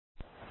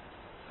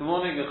Good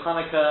morning, good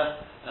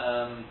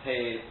Chanukah,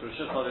 page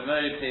Rosh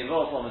Hashanah, page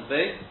Vos, Lamed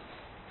Beis.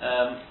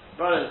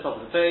 Right at the top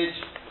of the page,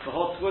 the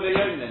Hot Twitter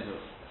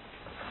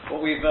Yonindu.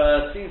 What we've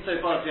seen so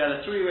far is we had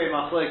a three-way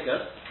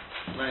machlokas,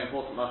 very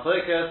important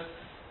machlokas,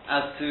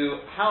 as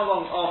to how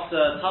long after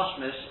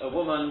Tashmish a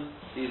woman,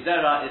 the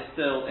Zera is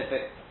still,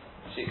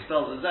 she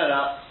expels the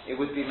Zera, it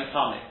would be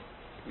Matami.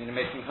 Meaning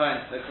making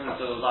coins the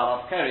criminal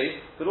Zaras Keri,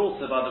 but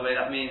also, by the way,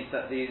 that means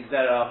that the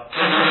Zera,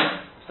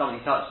 if somebody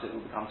touches it,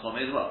 will become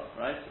Tommy as well,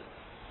 right?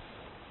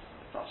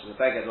 Such as a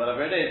beggar,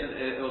 whatever it is,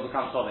 it will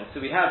become Tommy.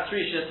 So we have three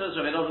shittas.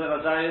 Rabbi Elazar ben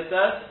Azariah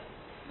said,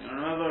 you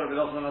remember Rabbi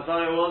Elazar ben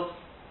Azariah was?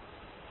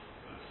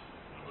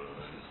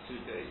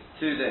 2 days.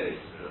 2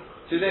 days.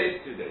 2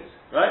 days? 2 days.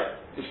 Right?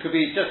 Which could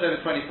be just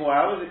over 24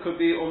 hours, it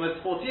could be almost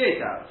 48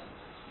 hours.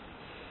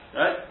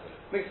 Right?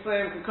 Mixed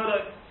flame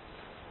Kukuda.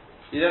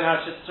 You then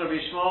have Shittas Rabbi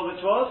Yishmael, which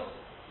was?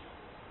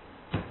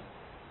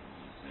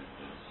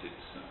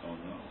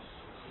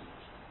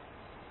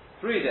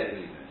 3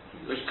 days.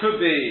 Which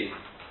could be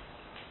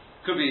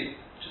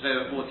just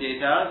over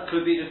 48 hours,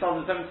 could be just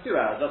under 72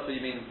 hours, that's what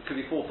you mean, it could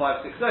be 4,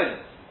 5, 6 zones.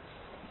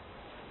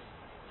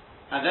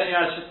 And then you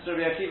have Shittas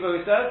Rabbi Akiva who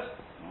said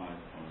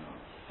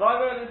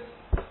 5 owners.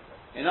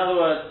 In other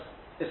words,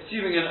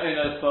 assuming an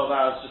owner is 12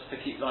 hours just to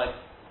keep life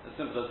as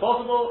simple as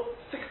possible,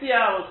 60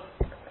 hours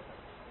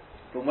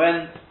from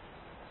when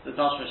the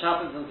Tashmish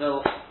happens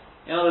until,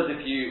 in other words,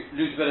 if you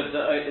lose a bit of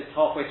it's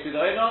halfway through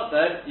the owner,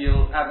 then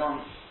you'll add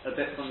on a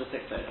bit from the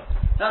 6th owner.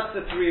 That's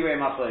the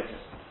three-way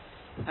machlokas.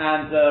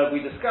 And we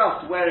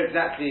discussed where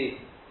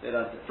exactly they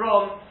learned it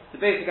from. The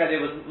basic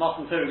idea was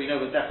Matan Torah we know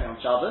was definitely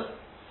on Shabbos,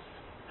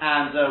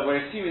 and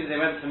we're assuming that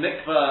they went to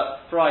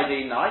mikveh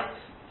Friday night.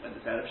 When they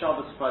said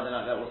Shabbos or Friday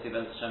night, that we'll see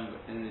Bez Hashem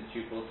in the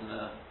due course in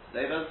a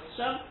day Bez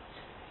Hashem.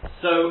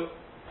 So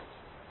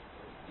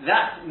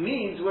that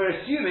means we're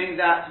assuming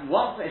that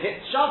once it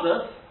hits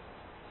Shabbos,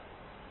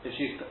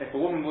 if a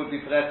woman would be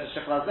prepared to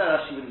Shechal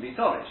Zera, she wouldn't be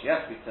Torah. She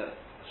has to be Torah.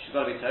 She's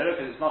got to be Torah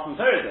because it's Matan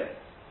Torah day.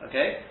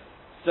 Okay.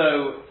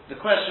 So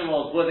the question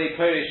was, were they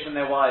Porish from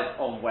their wives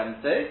on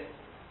Wednesday?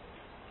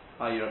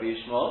 Are you Rabbi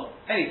Yishmael?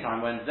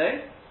 Anytime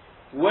Wednesday.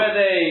 Were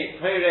they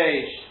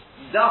Porish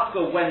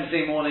Dafka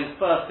Wednesday morning,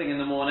 first thing in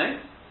the morning?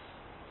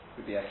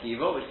 Could be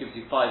Akiva, which gives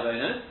you 5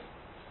 owners.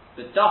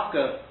 The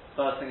Dafka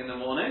first thing in the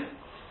morning.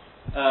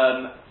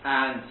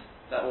 And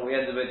that what we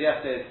ended with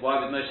yesterday is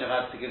why would Moshe have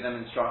had to give them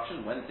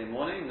instruction Wednesday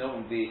morning? No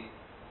one would be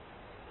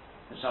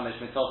Shamish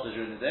Mitzvah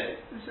during the day.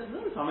 He said,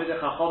 no, Talmidei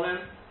Chachamim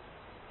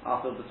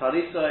after the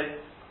Tarisai.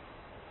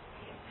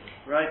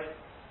 Right?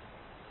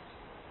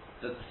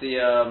 That's the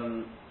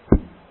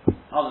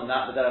other than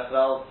that, the Derech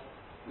Vel,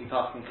 we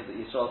pass into the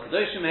Yisrael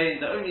Kedoshim.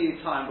 The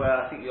only time where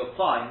I think you'll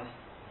find,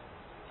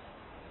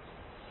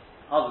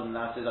 other than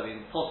that, is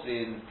possibly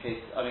in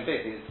case,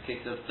 basically it's a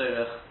case of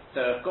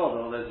Derech God,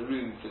 or there's a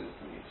room for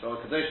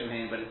Yisrael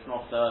Kedoshim, but it's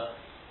not.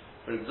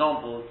 For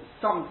example,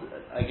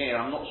 again,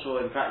 I'm not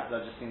sure in practice.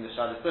 I've just seen the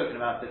Shad spoken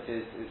about. This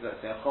is let's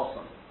say a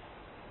choson.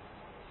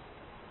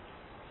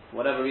 For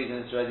whatever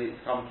reason it's ready to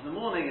come to the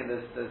morning and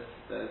there's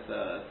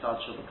a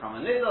touch of a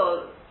common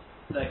nidor,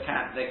 there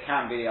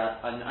can be,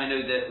 I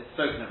know that it's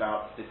spoken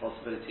about the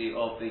possibility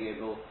of being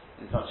able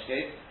in such a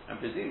case, and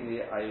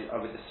presumably I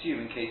would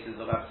assume in cases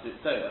of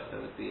absolute soda there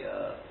would be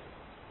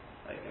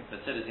like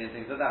infertility and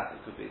things like that,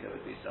 there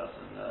would be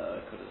certain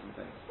kudas and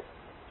things.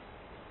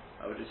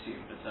 I would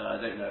assume, but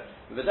I don't know.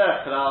 With the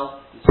Derech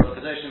Kalal, you saw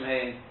Kedoshim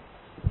Hain,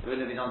 it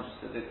wouldn't have been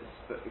understood.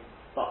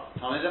 But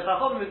Talmidei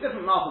Chachamim is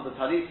different mouth of the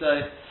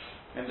Talisai,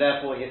 and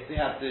therefore he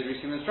had to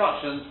receive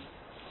instructions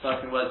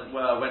starting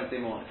Wednesday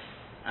morning.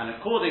 And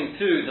according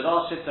to the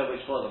last shitta,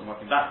 which was, I'm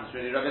working backwards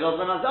really, Rabbi Elazar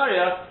ben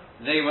Azariah,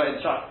 they were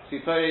instructed to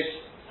be Porish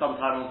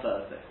sometime on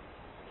Thursday.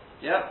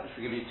 Yeah, which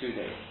will give you 2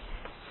 days.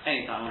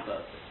 Anytime on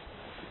Thursday.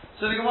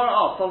 So the Gemara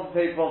asks, on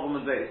page 12 on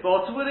the base,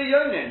 but to a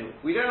yonin,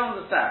 we don't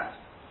understand.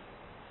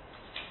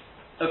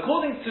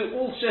 According to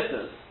all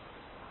shitters,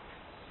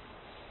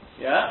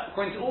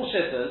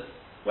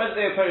 whether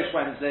they were Porish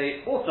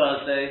Wednesday or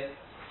Thursday,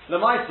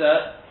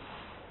 Lamaisa,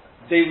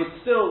 they would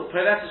still,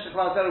 Predat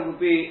Shechal Zera would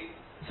be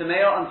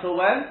Tamea until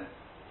when?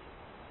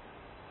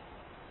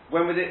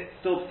 When would it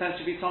still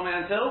potentially be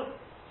Tamea until?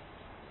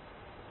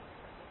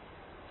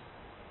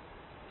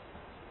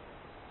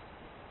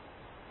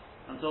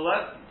 Until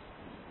when?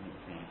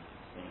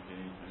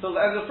 Till the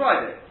end of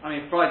Friday.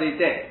 Friday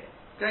day.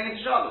 Going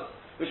into Shabbos.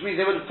 Which means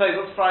they would have played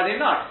up Friday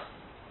night.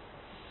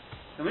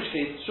 In which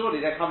case,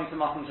 surely they're coming to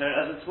Matan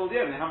Torah as it's called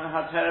Yom. They haven't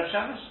had Terev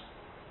Shemesh.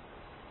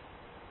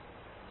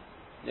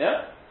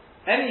 Yeah?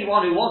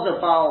 Anyone who was a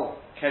Baal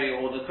Keri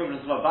or the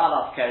equivalent of a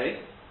Baalas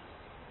Keri,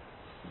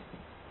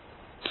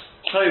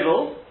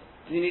 Tovel,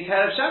 you need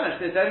Terev Shemesh.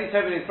 There's only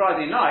Tovel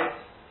Friday night,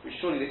 which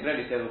surely they could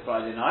only Tovel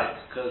Friday night,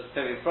 because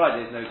Tovel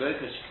Friday is no good,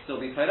 because she could still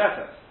be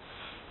Tovel.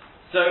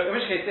 So, in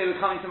which case they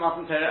were coming to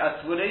Matan Torah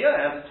as Tvul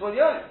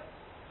Yom.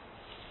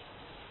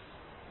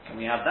 Can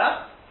we have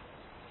that?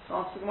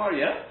 Answer the Gemara,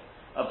 yeah.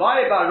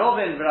 Abaye bar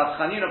Rovin, Rav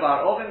Chanina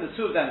bar Rovin, the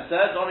two of them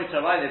said, Oni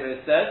Tarai, they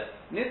both said,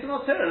 Nitzim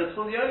al Torah, the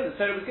Tvul Yom, the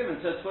Torah was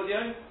given to Tvul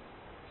Yom.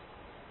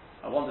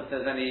 I wonder if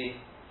there's any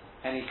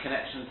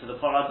connection to the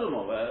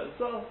Paraduma where as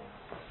well.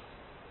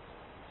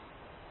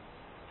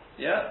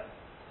 Yeah?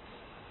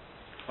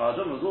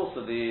 Paraduma was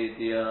also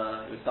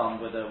it was done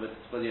with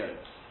Tzvulyon.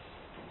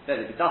 Said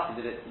the B'dafti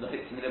did it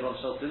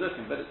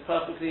looking, but it's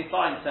perfectly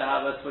fine to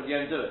have a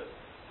Tzvulyon do it.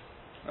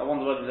 I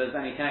wonder whether there's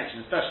any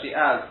connection, especially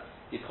as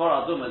the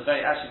Paraduma is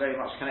actually very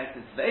much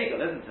connected to the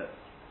Egel, isn't it?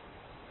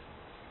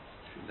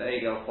 The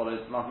Egel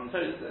follows Matan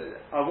Torah.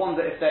 I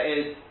wonder if there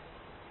is.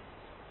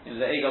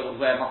 The Egel was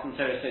where Matan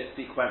Torah, so to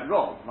speak, went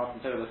wrong. Matan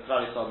Torah was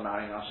Klarisod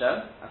marrying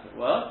Hashem, as it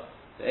were.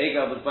 The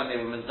Egel was when they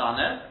were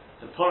Mizdaneh.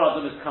 The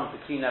Paradum has come to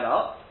clean that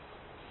up.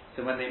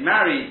 So when they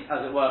married,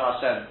 as it were,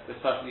 Hashem, it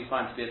was perfectly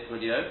fine to be a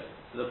Tzvulyon.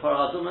 So the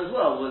Paradum as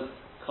well was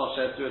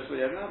kosher to a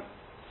Tzvulyon. Now,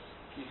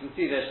 you can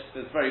see there's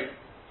very,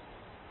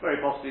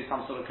 very possibly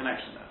some sort of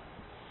connection there.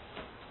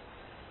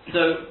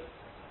 So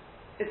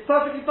it's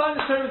perfectly fine.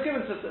 The Torah was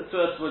given to a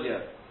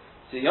Tzvulyon.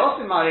 So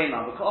Yosim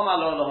Marema, V'Ka'omar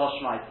Lo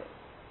L'Hoshmaita.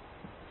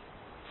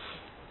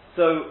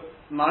 So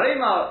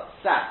Marema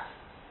sat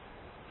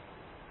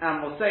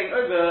and was saying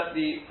over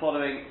the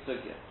following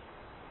sugya.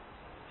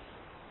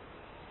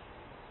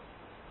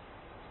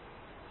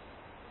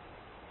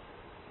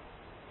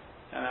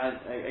 And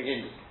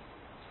again,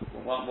 just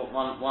one little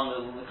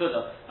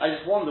nakuda. I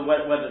just wonder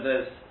whether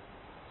there's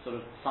sort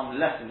of some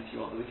lesson, if you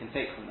want, that we can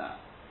take from that.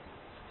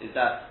 Is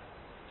that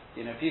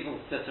people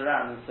sit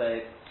around and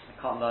say,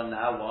 "I can't learn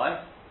now." Why?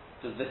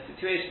 Because the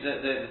situation,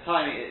 the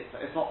timing,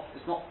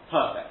 it's not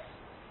perfect.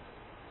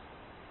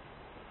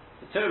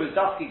 The Torah was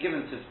dafki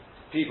given to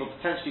people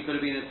potentially could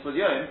have been in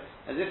Tzvulyon,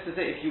 as if to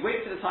say, if you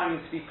wait for the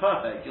timing to be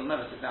perfect, you'll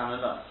never sit down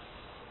and learn.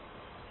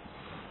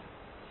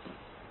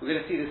 We're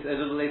going to see this a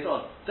little later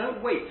on.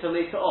 Don't wait till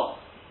later on.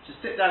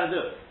 Just sit down and do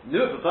it.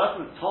 No, if a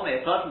person is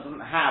Tomei, a person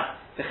doesn't have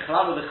the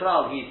chlal of the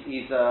chlal,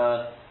 he's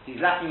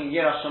lacking in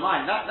Yerah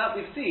Shamayim. That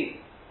we've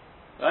seen.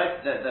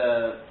 Right?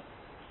 The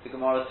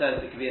Gemara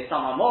says it could be a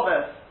Sama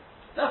Moves.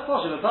 That's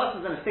possible. If a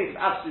person's in a state of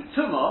absolute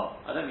tumah,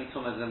 I don't mean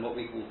tumah as in what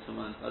we call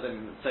tumah, I don't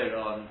mean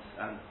Torah and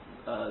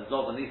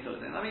Zov and these sort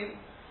of things. I mean,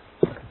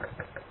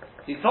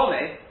 he's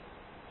Tomei,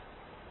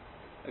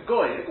 a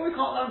goy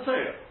can't learn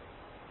Torah.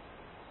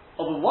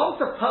 Although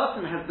once a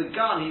person has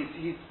begun,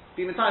 he's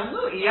been in time.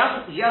 No,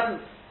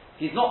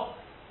 he's not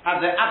at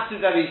the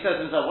absolute level. He says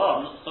to himself, "Well,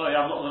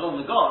 I'm not along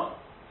the God."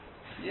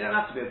 You don't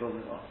have to be a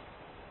Bilna God.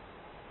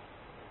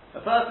 A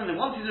person,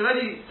 once he's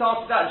already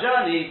started that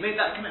journey, he's made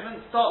that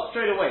commitment, start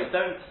straight away.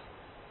 Don't.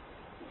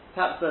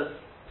 Perhaps there's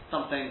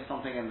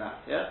something in that.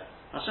 Yeah,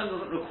 Hashem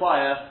doesn't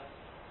require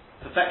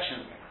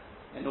perfection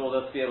in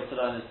order to be able to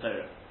learn His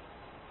Torah.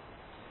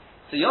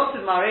 So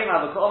Yosef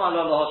Marema v'Ka'omar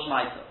Lo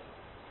L'Hoshmaita.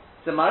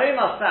 So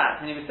Marema sat,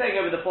 and he was saying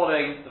over the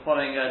following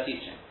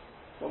teaching,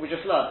 what we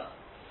just learned.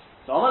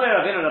 So Amalei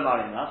Ravina to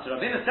Marema. So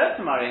Ravina said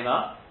to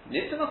Marema, do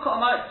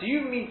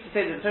you mean to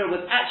say that the Torah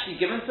was actually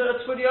given to a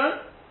Tzvulyon?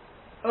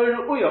 Or do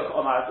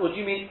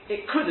you mean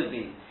it could have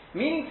been?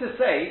 Meaning to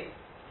say,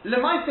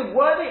 Lemaisa,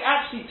 were they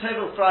actually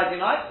Tovel Friday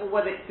night,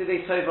 or did they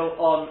Tovel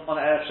on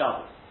Erev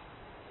Shabbos?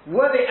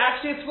 Were they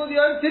actually a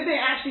Tzvulyon? Did they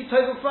actually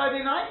Tovel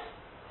Friday night?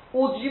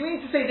 Or do you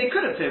mean to say they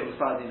could have toveled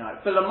Friday night?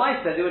 But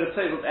Lamaisa, they would have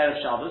toveled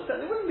Erev Shabbos, that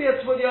there wouldn't be a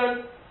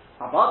Tzvulyon.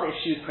 About if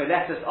she was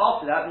Proletus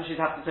after that, then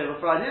she'd have to tovel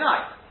Friday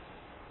night.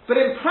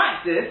 But in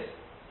practice,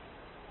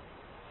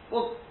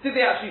 well, did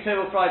they actually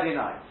tovel Friday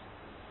night?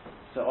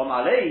 So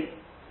Omalei,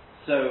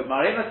 so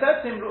Marema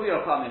said to him,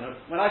 Ru'uya Kamin.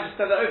 When I just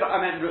said that over, I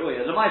meant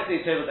Ru'uya. Lamaisa,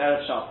 they toveled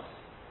Erev Shabbos.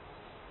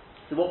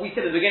 So what we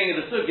said at the beginning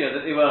of the Sugya,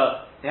 that they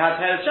had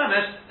Erev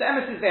Shemesh, the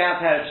emissaries they had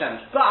Erev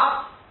Shemesh.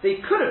 But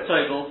they could have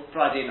toveled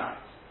Friday night.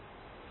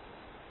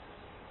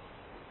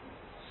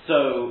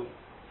 So,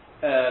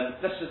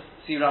 let's just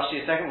see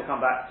Rashi a second, we'll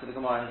come back to the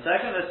Gemara in a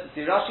second. Let's just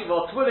see Rashi,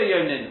 Tvulei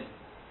Yom Ninu.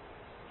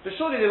 But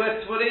surely they were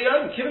Tvulei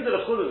Yom, Kiven de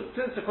L'chulu,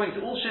 since according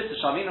to all shit, the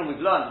Shamin, and we've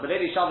learned,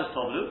 B'leili Shabbos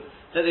Tovlu,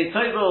 that they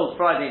toveled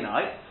Friday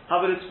night,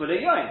 how would it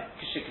Tvulei Yom?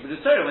 Kishik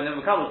B'du Torah, when they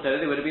were Kabbalah Torah,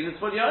 they would have been in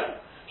Tvulei Yom.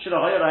 Should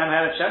I hire Lahem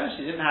Erev Shemesh?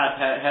 They didn't have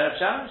Erev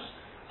Shemesh.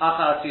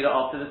 Achar Tefillah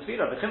after the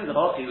Tefillah. B'chim the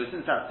Hochi,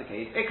 since that's the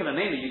case,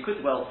 Ekonomimi, you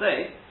could well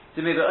say,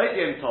 to me the Oid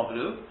Yom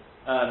Tovlu,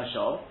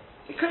 Mishal,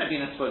 it couldn't have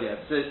been a Tvulei Yom.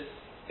 So,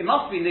 it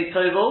must have been they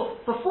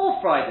toveled before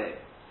Friday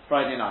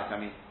night, I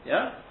mean,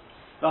 yeah?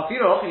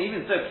 And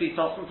even so, please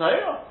toss from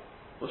Torah.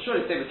 Well,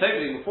 surely if they were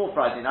toveling before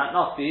Friday night, it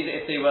must be that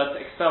if they were to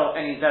expel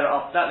any zera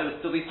after that, they would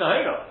still be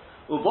Tahora.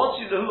 So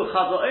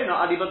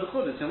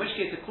in which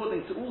case,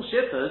 according to all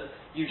shittahs,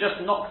 you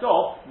just knocked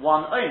off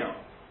one owner.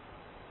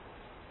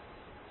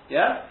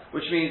 Yeah?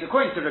 Which means,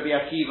 according to Rabbi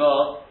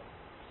Akiva,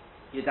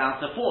 you're down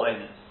to 4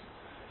 owners.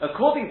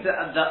 According to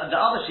the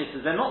other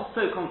shittahs, they're not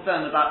so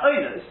concerned about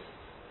owners,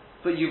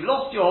 but you've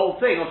lost your whole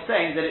thing of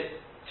saying that it's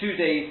 2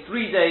 days,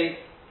 3 days,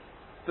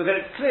 because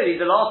it's clearly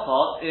the last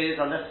part is,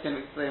 unless you can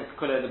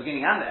explain at the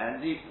beginning and the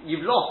end,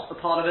 you've lost a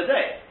part of a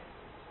day.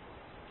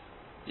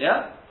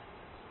 Yeah?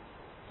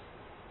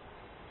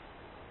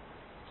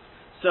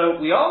 So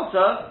we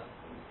answer,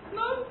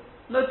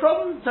 no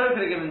problem. Torah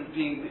could have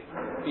being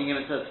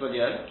given to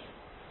Tzvulyon.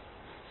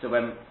 So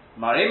when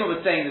Marema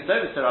was saying this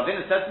over, so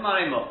Ravina said to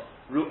Marema,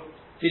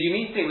 Did you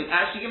mean to say it was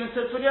actually given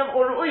to Tzvul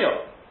or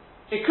Ru'uyo?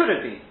 It could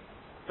have been.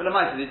 But the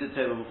Maisa did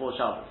Torah before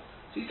Shabbos.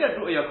 So he said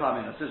Ru'uyo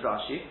Kamina, says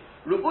Rashi.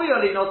 Ru'uyo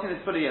li not in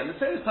Tzvul Yom. The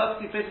Torah is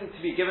perfectly fitting to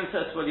be given to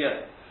Tzvul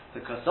Yom.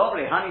 Because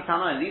Sobri, Hani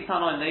Tana, and these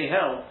Tana, and they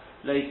held,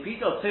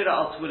 Leipito Torah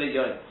al Tzvul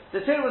Yom.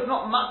 The Torah was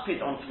not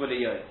makpid on Tzvul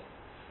Yom.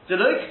 The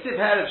lo yiktiv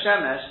hair of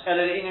Shemesh,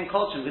 ela le'inyan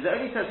kolchem, because it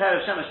only says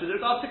hair of Shemesh with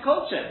regard to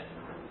kolchem.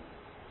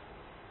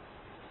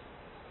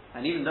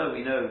 And even though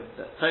we know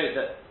that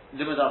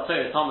Limud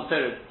al-Torah, Talmud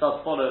Torah,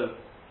 does follow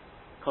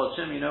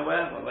kolchem, you know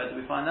where? Where do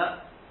we find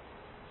that?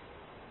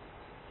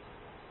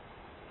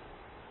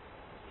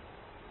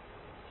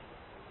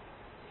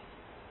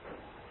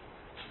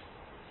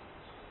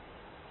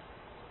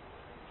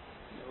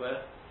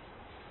 Where?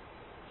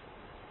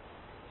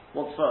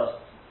 What's first?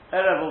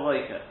 Erev or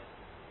Vaiker?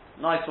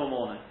 Night or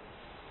morning?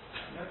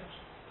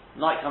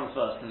 Night comes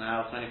first in the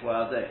house,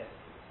 24-hour day.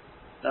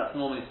 That's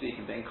normally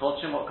speaking. But in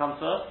Kolchim, what comes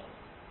first?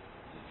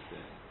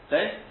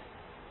 Day?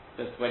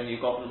 Because when you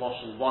got the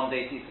Moshel, one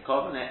day to eat the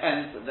Korban, it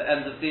ends at the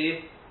end of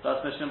the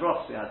first Mishnah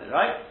Brachos we had it,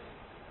 right?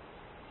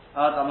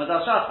 Amud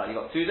al-Shachar, you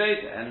got 2 days,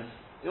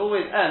 it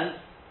always ends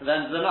at the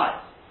end of the night.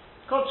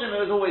 Kolchim,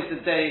 it was always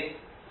the day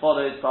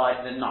followed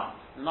by the night.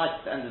 The night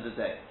is the end of the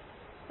day.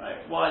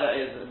 Right? Why that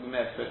is, we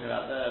may have spoken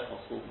about the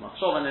possible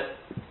Machshov, and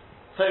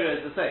Torah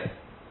is the same.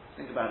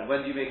 Think about it.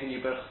 When do you make a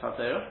new Berachas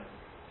HaTorah?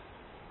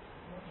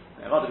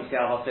 Rather we say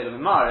Al HaTorah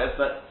B'Maariv,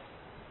 but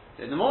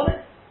in the morning.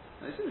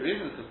 And this is the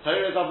reason, because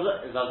Torah is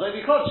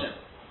Azovi Kodshim.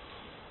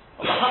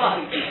 Well, the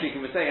halachically speaking,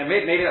 we're saying, and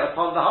maybe that was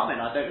part of the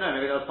Havmin, I don't know,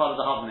 maybe that was part of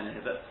the Havmin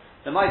here, but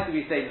the might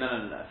be saying, no.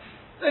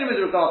 Then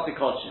with regards to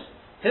Kodshim.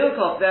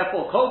 Hilkot,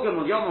 therefore, Kol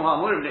Gimel Yom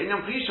HaMurim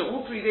Le'inyan Prisha,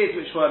 all 3 days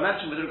which were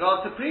mentioned with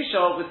regards to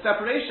Prisha, with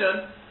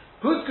separation,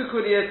 Huz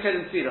Kukuriyas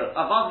Kedem Tefillah.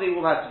 Avadli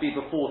will have to be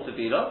before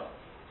Tefillah.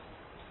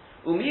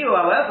 Umiyu,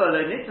 however,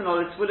 the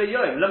Nitanol is Tzvul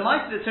Yom.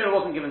 Lamaita, the Torah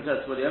wasn't given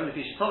to Tzvul Yom, if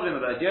you should tell him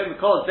about Yom,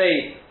 because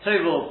they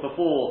toveled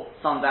before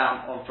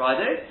sundown on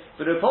Friday.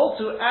 But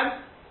Repulsu,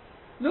 and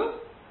no,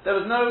 there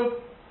was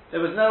no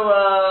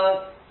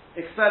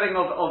expelling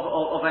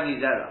of any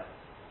zera.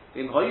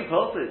 In Hoyu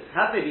Pulsus,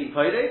 had they been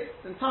Poides,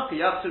 then Taka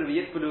Yatsuru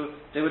Yitpulu,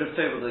 they would have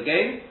toveled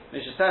again.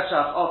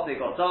 Mishasashach, after it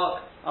got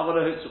dark,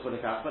 Avada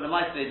Hutsukulikas, but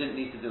Lamaita, they didn't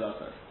need to do that.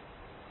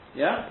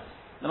 Yeah?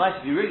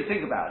 Lamaita, if you really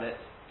think about it,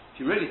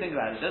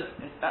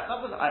 that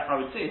was, I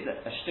would say, is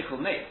a shtickle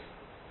mace.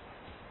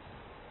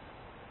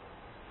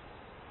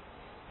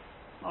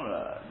 Not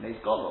a mace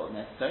gobble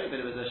necessarily, but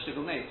it was a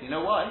shtickle mace. You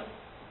know why?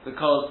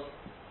 Because,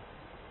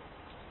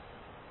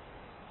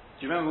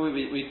 do you remember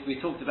we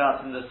talked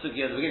about in the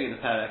Sugya at the beginning of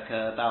the Perek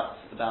about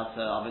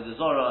Avodah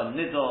Zorah and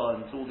Nidor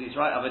and all these,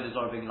 right? Avodah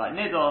Zorah being like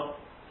Nidor.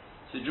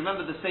 So do you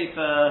remember the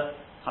Sefer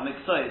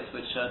HaMiksois,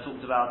 which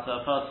talked about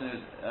a person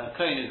who's a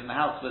kohen who's in the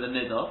house with a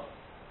Nidor,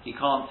 he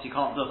can't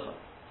duffer.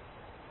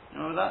 You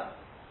remember that?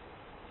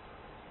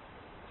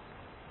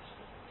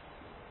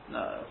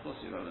 No, of course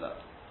you remember that.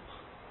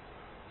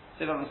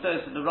 Sefer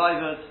HaMiksois, so the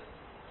Raavad,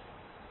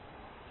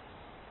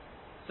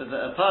 so that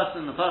the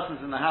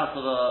person's in the house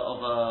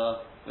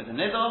with a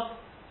Nidor,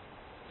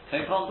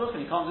 kohen can't duffer,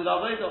 and he can't do the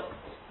Avodah.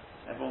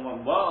 Everyone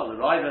went, well, the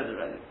Raavad,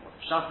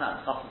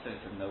 Shachna and Chassan said,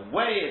 no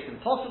way, it's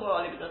impossible.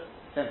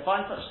 Then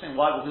find such a thing.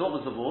 Why? Because what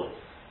was the board?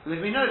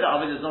 Because we know that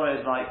Avodah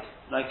Zorah is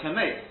like a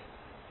mace.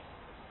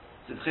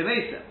 It's a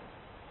chemesa.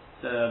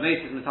 So a mace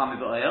is Matami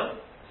B'Oyel.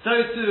 So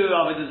too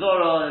Avodah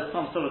Zorah is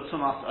some sort of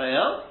Tumas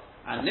Oyel,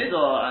 and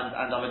Nidor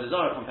and Avodah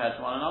Zorah compared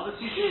to one another.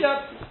 So you see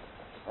that's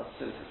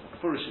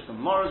Purishas and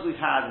Morals we've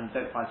had, and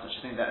don't find such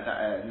a thing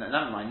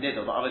never mind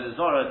Nidor, but Avodah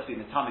Zorah to be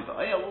Matami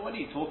B'Oyel. Well, what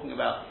are you talking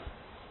about?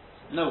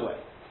 No way.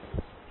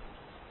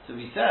 So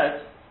we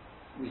said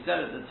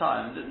at the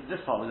time, this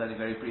part was only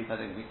very brief, I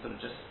think we sort of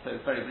just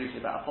spoke very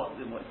briefly about what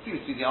seems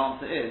to be the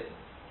answer is,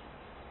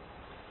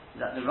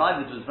 that the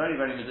Raavad was very,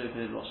 very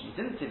Meduka Rosh. He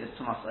didn't say there's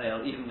Tumas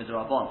Oyel, even with the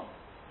Rabbanon.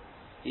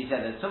 He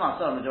said there's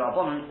Tumas Oyel with the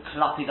Rabbanon,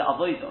 Klapi the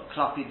Avodah,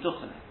 Klapi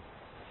Duchane.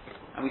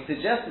 And we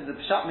suggested that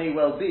the Pshat may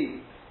well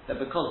be that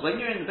because when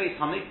you're in the Beit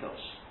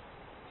HaMikdash,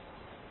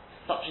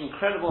 such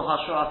incredible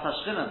Hashras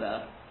HaShchina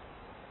there,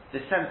 the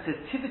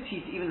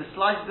sensitivity to even the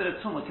slightest bit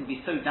of Tumah can be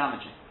so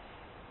damaging.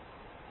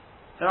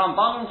 The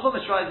Ramban and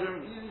Chumash, right? Do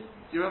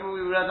you remember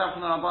we read that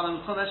from the Ramban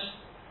and Chumash?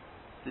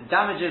 The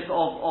damages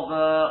of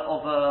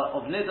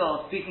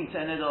Nidor, speaking to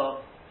a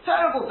Nidor,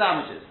 terrible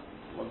damages.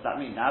 What does that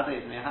mean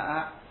nowadays?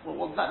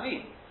 What does that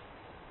mean?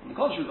 On the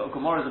contrary, we've got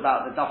Gemara's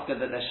about the Dafka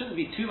that there shouldn't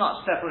be too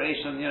much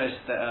separation. You know,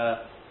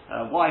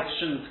 a wife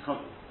shouldn't.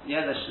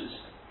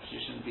 She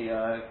shouldn't be.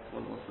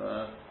 What's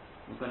the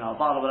Mukun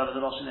al-Bal or whatever the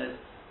Russian is.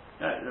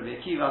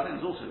 Rabbi Akiva, I think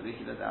it was also Rabbi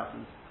Akiva that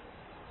happened.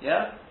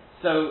 Yeah.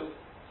 So.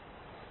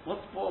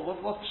 What's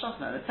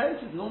Pshat now? The Torah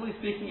is normally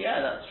speaking,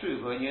 yeah, that's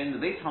true, but when you're in the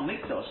Beit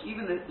HaMikdash,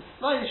 even the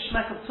slightest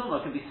shmek of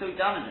tumah can be so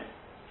damaging.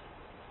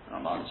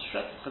 Ramban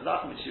Shret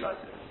Chazak, which she writes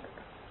it.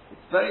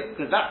 It's very,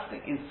 because that's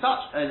in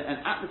such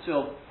an atmosphere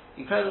of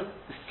incredible,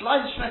 the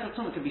slightest shmek of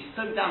tumah can be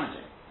so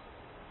damaging.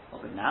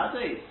 Well, but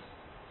nowadays,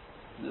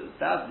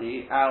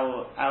 sadly,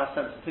 our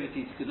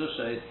sensitivity to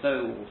Kedusha is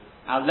so,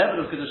 our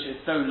level of Kedusha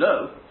is so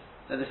low,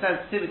 that the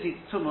sensitivity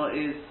to tumah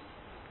is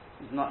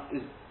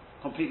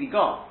completely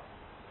gone.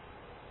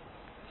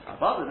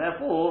 But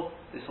therefore,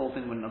 this whole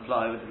thing wouldn't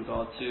apply with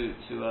regard to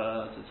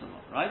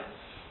tumah, right?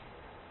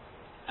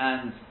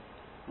 And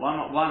why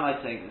am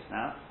I saying this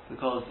now?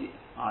 Because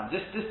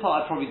this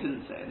part I probably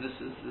didn't say, and this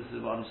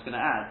is what I'm just going to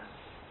add,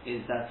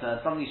 is that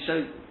somebody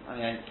showed. I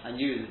mean, I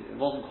knew it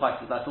wasn't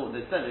quite as I thought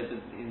they said it,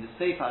 but in the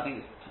Sefer, I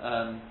think it's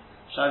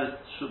Shalos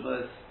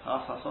Shubas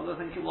Hasasod, I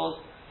think it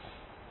was.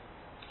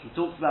 He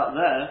talks about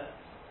there,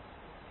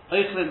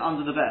 Eichlin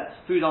under the bed,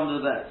 food under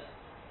the bed.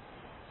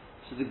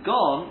 So the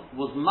Gon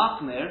was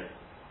Machmir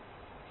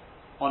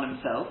on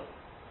himself,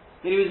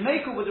 but he was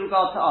Mekel with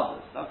regard to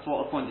others. That's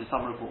what according to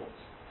some reports.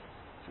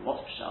 So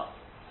what's Pshat?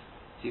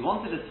 So he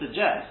wanted to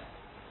suggest,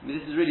 I mean,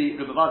 this is really,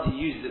 Rebbe Vadi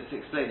uses it to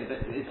explain it,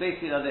 but it's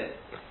basically like this.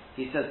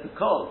 He says,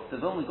 because the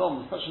Vilna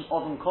Gaon was such an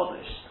Odom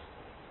Kodesh,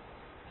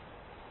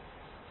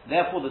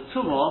 therefore the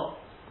Tumah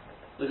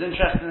was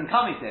interested in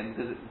coming to him,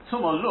 because the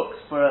Tumah looks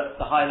for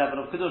the high level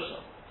of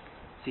Kedusha.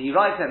 So he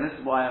writes, and this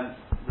is why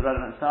the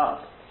relevant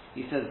starts.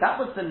 He says, that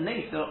was the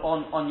Nesa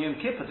on Yom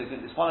Kippur,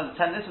 it's one of the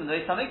 10 Nisim of the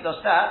Beis HaMikdash,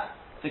 that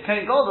the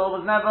Kohen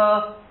Gadol wasn't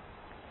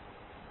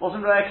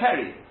Roya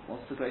Keri.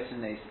 What's the greatest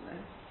Nesa?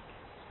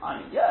 I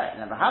mean, yeah,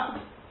 it never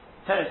happened.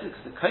 Because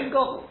the Kohen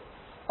Gadol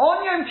on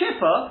Yom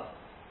Kippur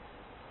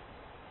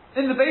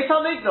in the Beis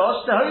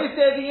HaMikdash, the holiest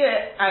day of the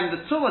year, and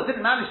the Tumah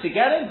didn't manage to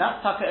get him. That's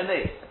Taka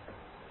Anais.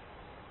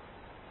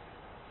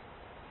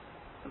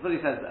 That's what he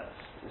says there.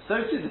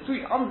 So too, the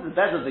food under the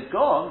bed of the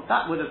Gon,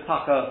 that would have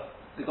Taka.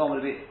 The Gon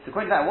would have been. To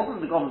point out, it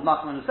wasn't the Gon was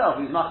knocking on himself.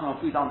 He was knocking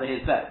on food under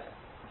his bed.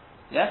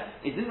 Yeah,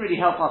 it didn't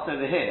really help us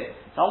over here.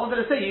 So I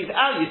wanted to say, use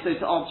our Yisod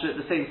to answer it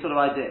the same sort of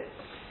idea.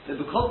 That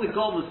because the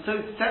Gon was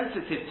so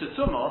sensitive to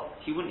tumah,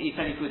 he wouldn't eat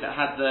any food that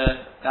had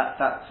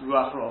that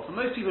ruach roh. For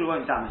most people, it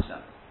won't damage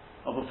them.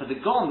 But for the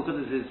Gon, because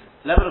of his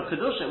level of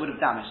kedusha, it would have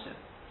damaged him.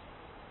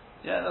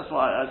 Yeah, that's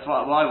what I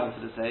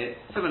wanted to say.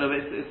 It's similar, but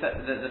it's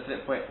the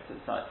flip way to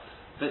the side.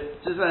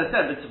 But just what I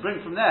said, but to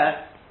bring from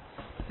there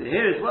to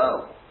here as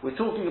well, we're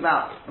talking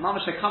about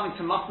Mamash coming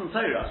to Matan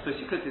Torah. I suppose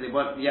you could say they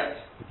weren't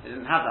yet. They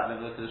didn't have that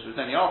level of kedusha. It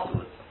was only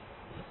afterwards.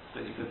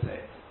 So you could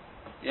say,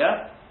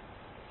 yeah.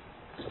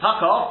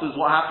 Taka afterwards,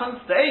 what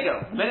happens? There you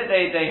go. The minute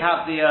they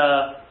have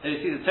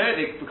they see the Torah,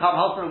 they become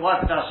husband and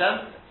wife with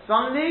Hashem.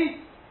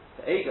 Suddenly,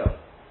 there you go.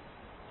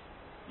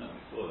 No,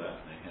 before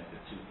that they had the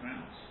 2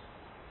 crowns.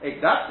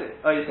 Exactly.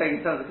 Oh, you're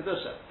saying in terms of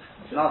kedusha.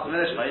 Not to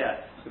finish, but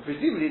yeah. But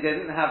presumably they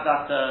didn't have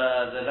that.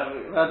 The level.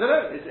 I don't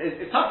know.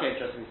 It's Taka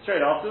interesting.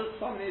 Straight afterwards,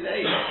 suddenly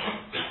there you go.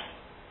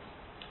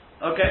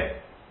 Okay.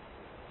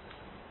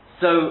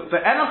 So for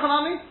Enoch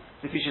Hanami,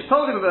 if you should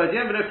told him about the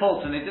Yom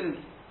Polton, they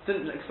didn't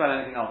expel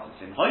anything else in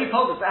sin. How you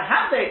told us that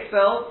had they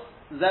expelled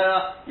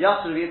Zera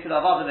Yasser Yitzil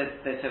Avada,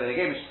 they said they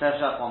gave me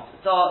Sheshat once to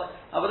start.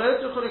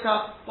 Avada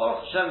Chulikach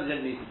Baruch Hashem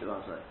didn't need to do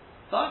that.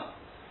 Fine.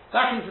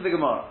 Back into the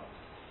Gemara.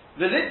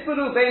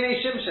 V'litzbulu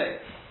Beinei Shimshei,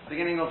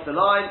 beginning of the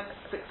line,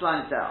 6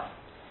 lines down.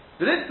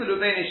 V'litzbulu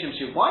Beinei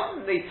Shimshei. Why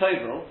didn't they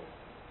tovel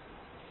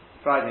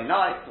Friday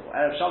night or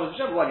Erev Shabbos,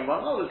 whichever one you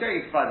want? Oh, it was going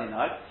into Friday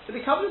night. So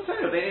they covered the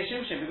Torah Beinei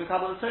Shimshei. We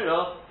covered the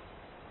Torah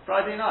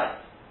Friday night.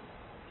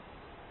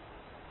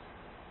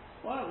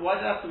 Why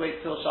did I have to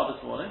wait till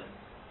Shabbos morning?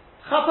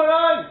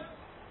 Chaparayim!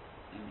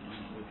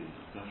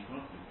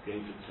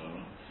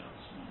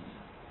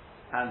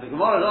 And the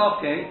Gemara is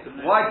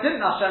asking, why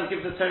didn't Hashem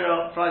give the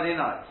Torah Friday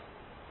night?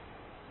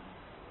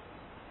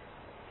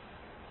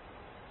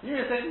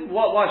 You're saying,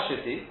 why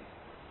should he?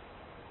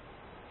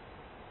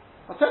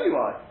 I'll tell you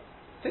why.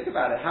 Think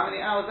about it. How many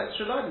hours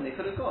extra learning they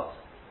could have got?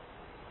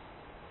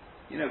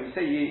 You know, we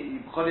say, can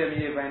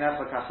you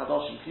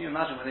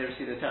imagine when they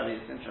receive the Torah?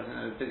 It's interesting,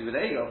 they're busy with the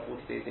ego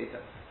 40 days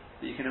later.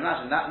 But you can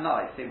imagine that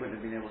night they wouldn't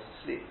have been able to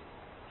sleep.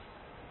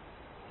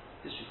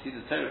 Just receive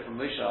the Torah from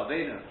Moshe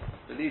Rabbeinu.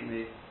 Believe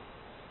me,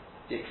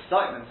 the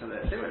excitement of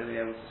it, they wouldn't be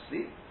able to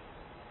sleep.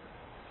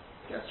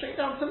 Get straight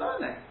down to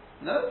learning.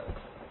 No?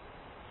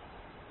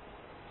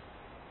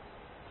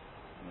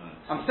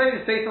 I'm saying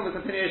this based on the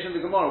continuation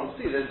of the Gemara. We'll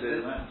see this.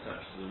 The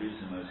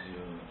reason was you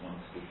want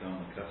to become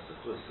a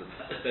Kassachus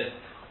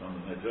from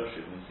the Medrash,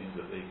 it seems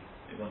that they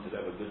wanted to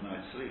have a good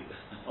night's sleep.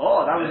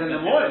 Oh, that was in the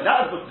morning.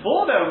 That was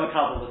before they were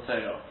Makabal the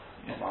Torah.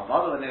 Yeah. My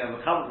mother, when they were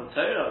Makabal the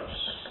Torah,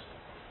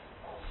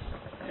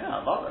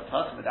 yeah, about a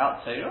person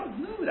without Torah?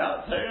 No,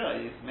 without Torah,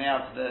 you may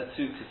have the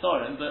 2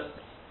 Kesorim, but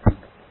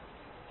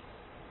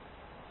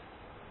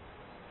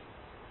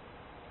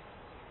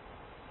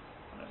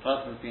when a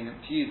person's been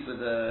infused with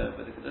the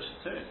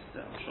Kedusha Torah,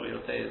 I'm sure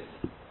your day is,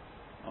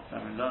 after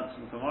having learned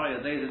some Gemara,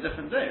 your day is a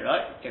different day,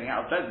 right? Getting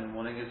out of bed in the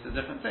morning is a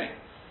different thing.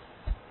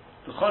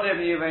 Does that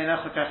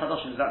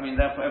mean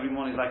therefore every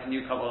morning is like a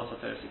new Kabbalah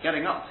Torah? So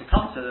getting up to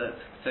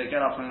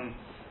get up and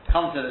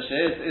come to the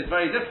shir is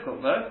very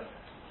difficult, though.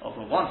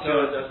 Although once the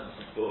Torah doesn't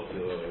support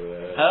your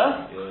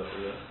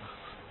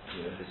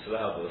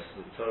Hislavos.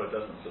 The Torah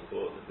doesn't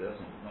support it.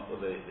 Doesn't not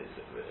what they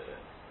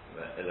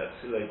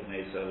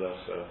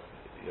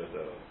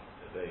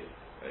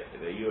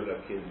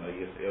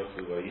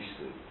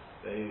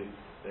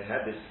they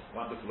had this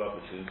wonderful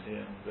opportunity,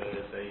 and they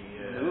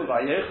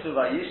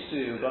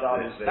Vayishtu got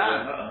to understand. They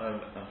were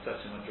not on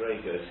such a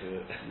madrega to.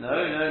 No.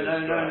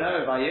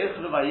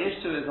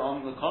 Vayishtu is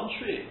on the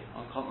contrary.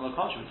 On the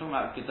contrary, we're talking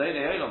about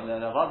Gedolei Olam there.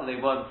 Rather, they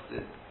weren't.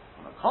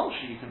 On the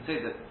contrary, you can say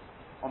that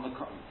on the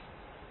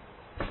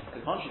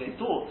contrary,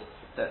 they thought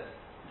that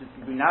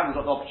we've got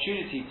the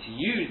opportunity to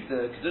use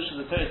the Kedusha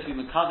of the Torah to be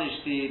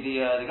Mekadesh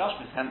the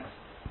Gashmis. Hence,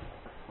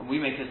 when we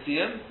make a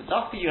siyum, the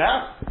dafka you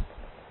have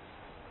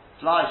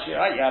fly,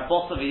 right? You have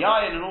boss of a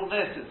yayin and all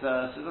this. It's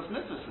a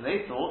mitzvah. So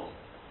they thought,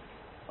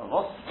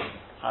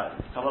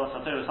 Kabbalah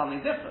Satorah is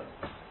something different.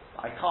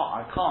 I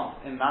can't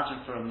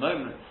imagine for a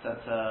moment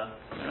that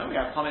we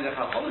have Tommy the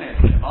Chachamim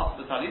here, after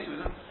the Talis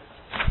with them.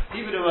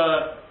 Even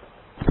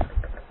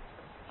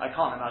I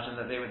can't imagine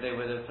that they would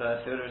have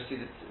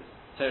received it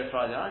Torah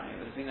Friday night. It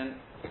would have been a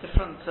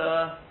different.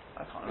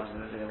 I can't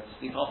imagine that they would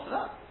sleep after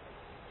that.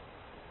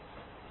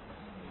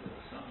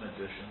 Some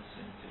magicians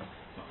seem to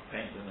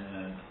paint them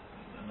in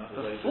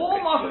another way. Before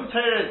Matan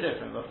Torah is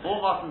different.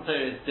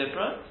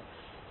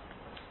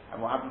 And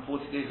what happened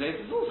 40 days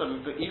later is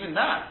also. But even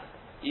that,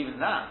 they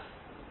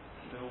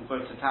all go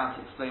to town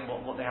to explain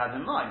what they had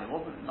in mind. It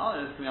wasn't none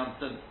of this can be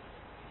understood.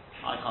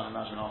 I can't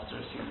imagine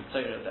after receiving the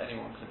Torah that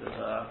anyone could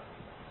have.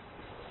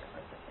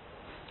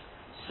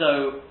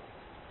 So.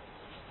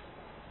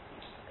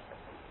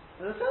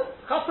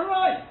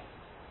 Chasarai.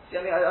 See,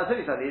 I'll tell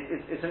you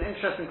something. It's an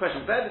interesting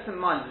question. Bear this in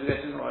mind as we go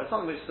through the Gemara.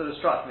 Something which sort of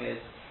struck me is,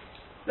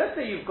 let's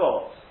say you've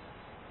got,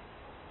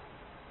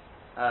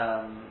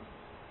 a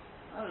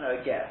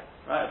ger,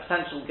 right? A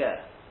potential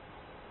ger.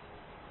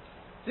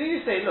 Do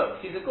you say, look,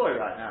 he's a goy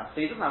right now,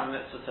 so he doesn't have a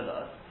mitzvah to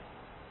learn.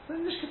 So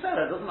in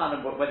Nishkatera, it doesn't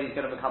matter whether he's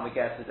going to become a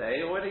ger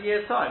today or in a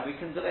year's time. We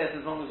can delay it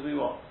as long as we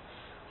want.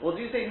 Or do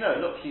you say, no,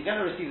 look, he's going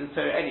to receive the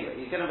Torah anyway.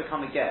 He's going to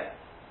become a ger.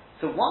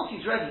 So once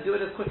he's ready, do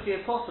it as quickly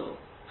as possible.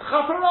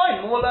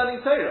 Chaparai, more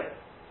learning Torah.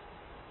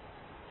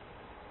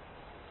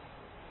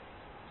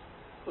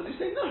 Or do you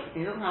say, no,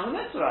 he doesn't have a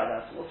mitzvah right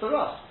now, so what's the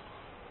rush?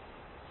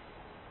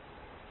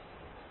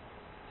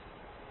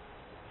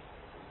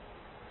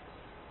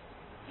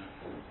 You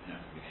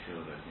have to be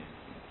sure that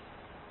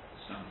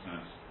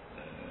sometimes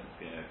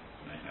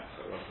may have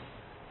charotah.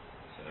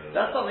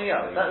 That's something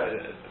else.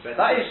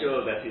 That is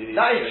sure that is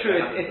true.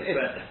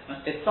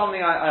 It's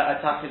something I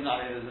tapped in.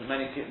 There's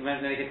many cases.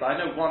 I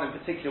know one in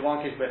particular,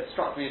 one case where it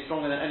struck me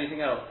stronger than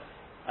anything else.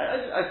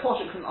 I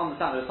couldn't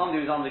understand. There was somebody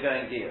who was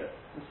undergoing gear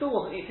and still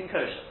wasn't eating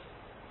kosher.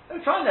 They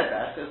were trying their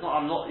best. It's not.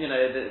 I'm not.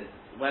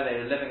 Where they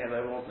were living, they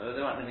weren't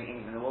living in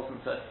England. It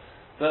wasn't.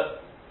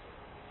 But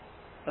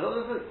I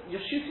thought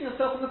you're shooting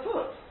yourself in the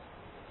foot.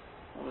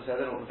 Obviously, I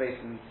don't know what the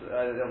basins.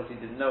 They obviously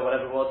didn't know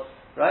whatever it was,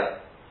 right?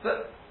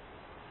 But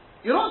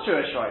you're not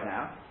Jewish right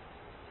now.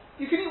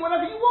 You can eat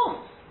whatever you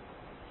want.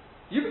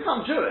 You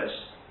become Jewish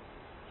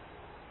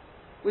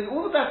with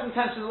all the best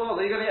intentions in the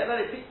world. You're going to get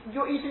that.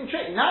 You're eating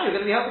trick. Now you're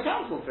going to be held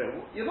accountable for it.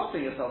 You're not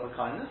doing yourself a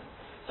kindness.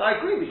 So I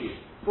agree with you.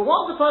 But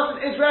once the person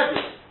is ready,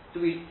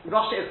 do we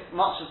rush it as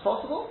much as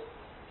possible?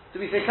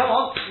 Do we say, come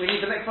on, we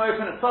need to make it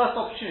open at first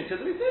opportunity? Or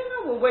do we say,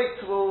 no, we'll wait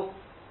till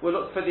we'll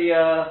look for the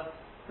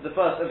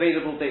first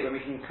available date when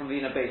we can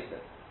convene a base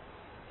day?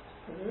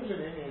 Well, there is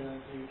an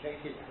Indian that you take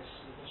it as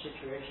the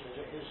situation as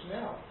it is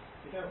now.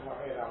 You don't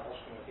worry about what's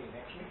going to be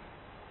next week.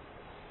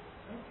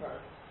 Okay.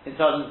 In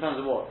terms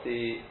of what?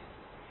 In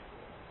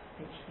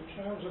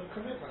terms of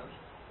commitment.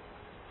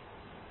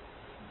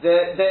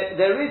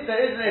 There is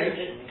an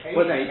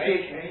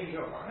change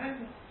your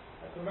mind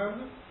at the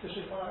moment. This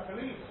is what I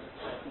believe.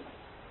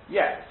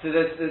 Yeah, so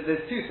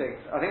there's two things.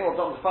 I think what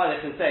Dr.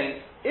 Freilich is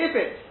saying, if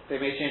they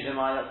may change their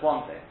mind, that's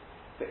one thing.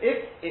 But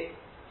if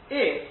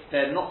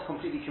they're not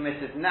completely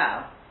committed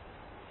now,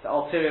 the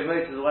ulterior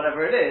motives or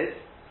whatever it is,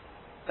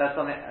 that's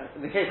something.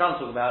 In the case I'm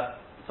talking about,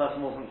 the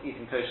person wasn't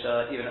eating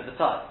kosher even at the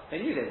time.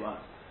 They knew they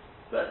weren't.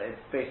 But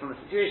based on the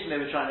situation,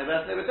 they were trying their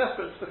best, they were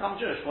desperate to become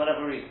Jewish for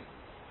whatever reason.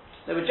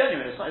 They were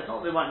genuine. It's not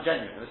that they weren't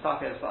genuine. It was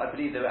but I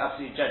believe they were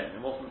absolutely genuine.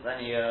 It wasn't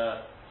any.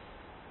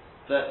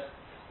 But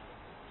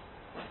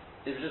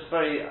it was just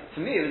very. To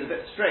me, it was a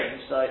bit strange.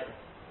 Like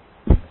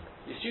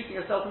you're shooting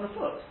yourself in the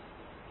foot.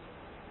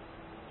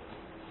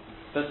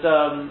 But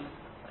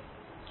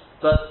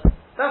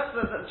that's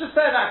just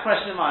bear that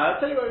question in mind. I'll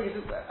tell you what.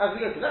 As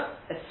we go through, that's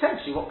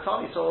essentially what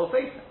Klal Yisrael are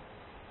facing.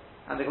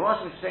 And the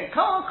Gemara is saying,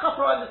 come on,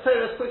 chaperite the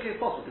Torah as quickly as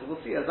possible, because we'll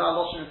see as our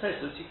Loshen and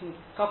Tosfos, you can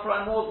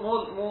chaperite more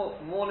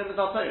limits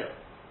of Torah.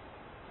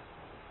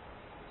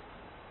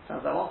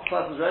 Sounds like once the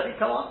person's ready,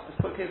 come on, as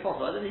quickly as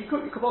possible. I don't know, you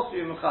could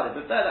possibly be Mechadi,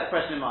 but bear that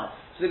question in mind.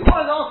 So the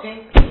Gemara is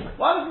asking,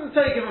 why wasn't the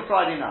Torah given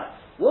Friday night?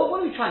 What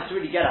are we trying to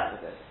really get at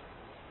with this?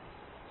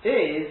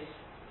 Is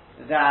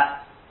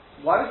that,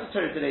 why was the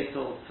Torah delayed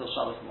till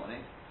Shabbos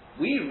morning?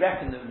 We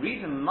reckon the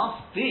reason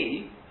must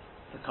be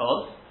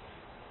because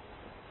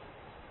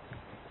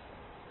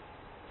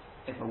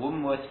if a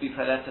woman were to be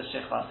Pereta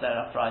Shechva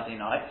Sarah Friday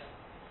night,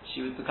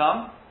 she would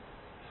become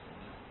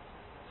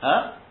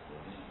Tomei.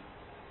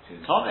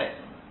 She'd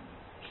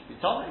be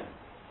Tomei.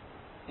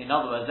 In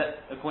other words,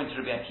 according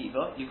to Rabbi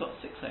Akiva, you've got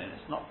 6 owners,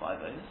 not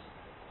 5 owners.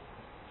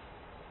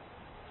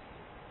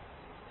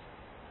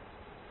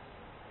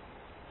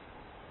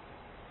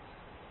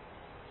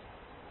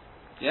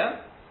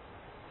 Yeah?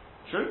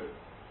 True?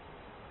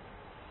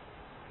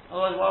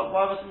 Otherwise,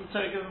 why wasn't the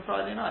Torah given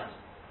Friday night?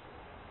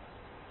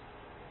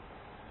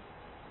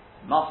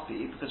 Must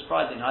be, because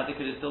Friday night they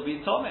could have still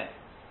been Tomei.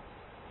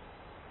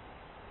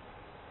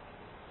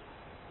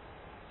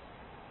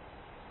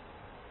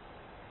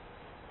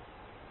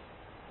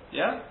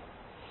 Yeah?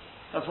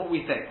 That's what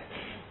we think.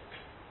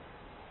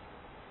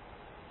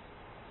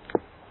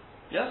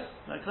 Yes?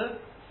 Is that clear?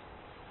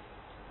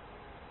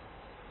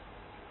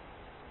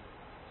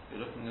 You're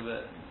looking a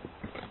bit...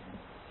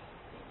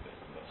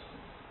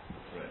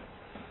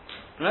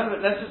 Remember,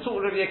 let's just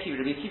talk Rabbi Akiva.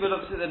 Rabbi Akiva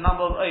looks at the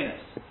number of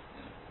owners.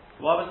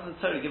 Why wasn't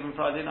the Torah given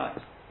Friday night?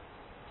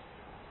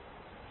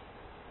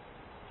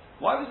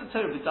 Why was the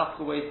Torah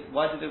b'dafka wait?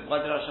 Why did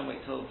Hashem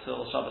wait till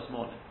Shabbos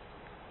morning?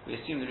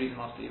 We assume the reason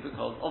must be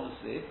because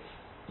obviously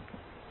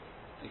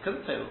they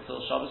couldn't say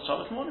till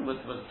Shabbos morning was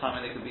the time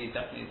when they could be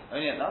definitely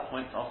only at that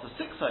point after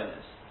 6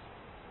 owners.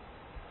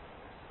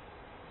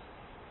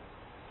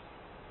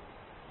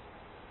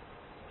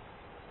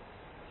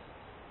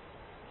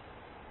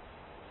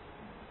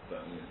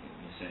 But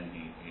you're saying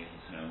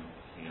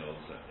he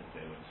holds that if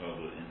they were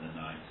total in the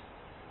night,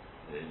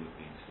 they would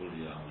be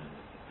fully on and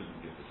couldn't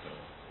give the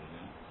total.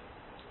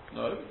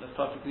 No, that's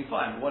perfectly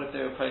fine. But what if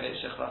they were praying at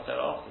Shechras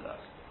Torah after that?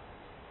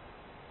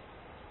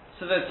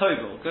 So they're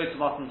total. Go to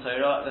Matan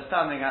Torah. They're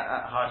standing at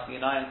Har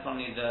Sinai, and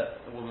suddenly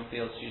the woman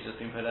feels she's just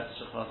been prayed at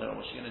Shechras Torah.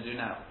 What's she going to do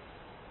now?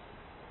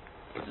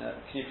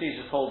 Can you please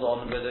just hold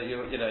on whether you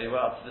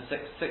were up to the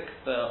sixth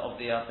of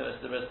the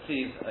Aseres the rest,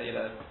 please,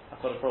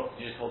 I've got a problem,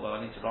 you just hold on,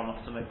 I need to run off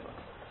to Mikvah.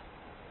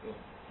 Well,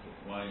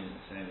 why are you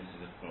saying this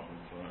is a problem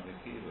for Rabbi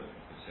Akiva?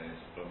 You could say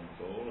it's a problem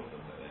for all of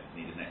them, that they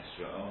need an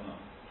extra owner.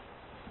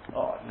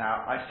 Oh,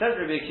 now, I said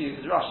Rabbi Akiva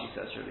because Rashi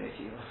says Rabbi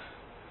Akiva.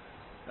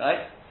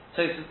 Right?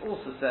 Tosfos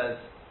also says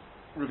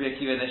Rabbi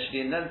Akiva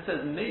initially, and then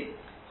says me.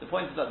 The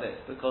point is like this,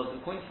 because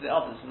according to the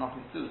others, it's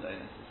nothing to do with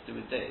owners, it's to do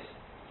with days.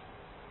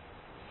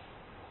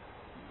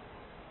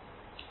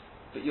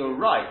 But you're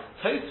right,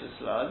 Tosfos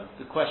learned,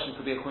 the question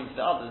could be according to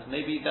the others,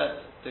 maybe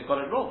that they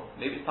got it wrong.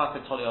 Maybe it's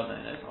Taka Toli on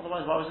owners,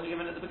 otherwise why wasn't it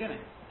given at the beginning?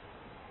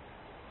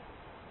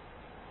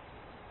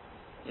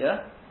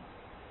 Yeah?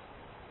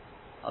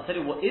 I'll tell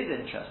you what is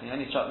interesting, it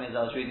only struck me as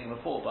I was reading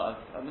before, but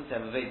I wouldn't say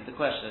I've evaded the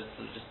question,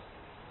 so just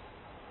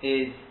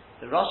is,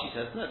 the Rashi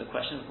says, no, the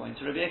question is going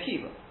to Rabbi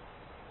Akiva.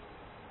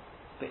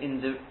 But in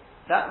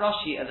that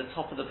Rashi at the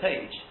top of the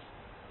page,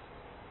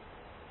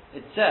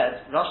 it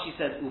says, Rashi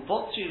says,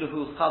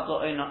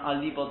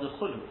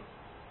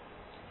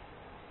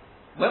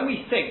 when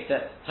we think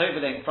that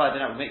Toveling Friday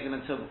night will make them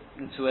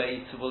into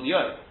a Tuvul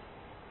Yom,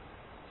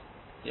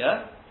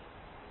 yeah?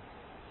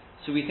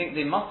 So we think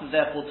they must have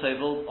therefore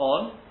Tovel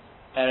on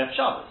Erev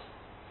Shabbos.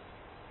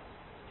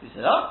 So he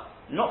said,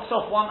 knocks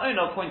off one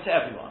owner, point to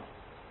everyone.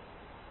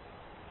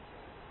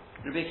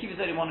 Rabbi Akiva is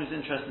the only one who's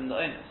interested in the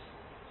owners,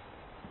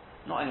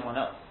 not anyone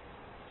else.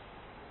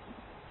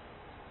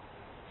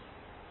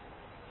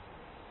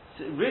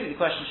 So really the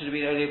question should have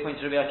been only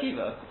according to Rabbi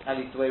Akiva, at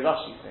least the way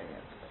Rashi is saying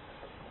it.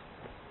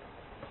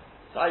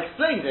 So I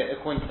explained it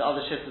according to the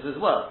other shittas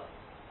as well.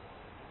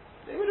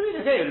 It would have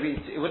been okay,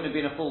 it wouldn't have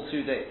been a full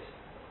 2 days.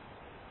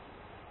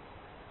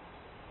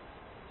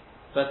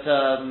 But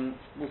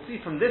we'll see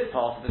from this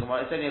part of the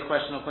Gemara, it's only a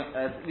question of,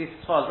 at least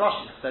as far as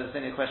Rashi says, it's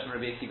only a question of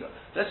Rabbi Akiva.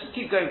 Let's just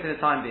keep going for the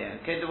time being,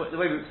 okay, the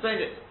way we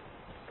explained it.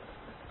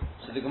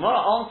 So the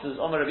Gemara answers,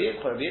 Omer Rabbi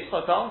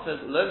Yitzchak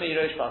answers, Lo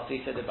meirosh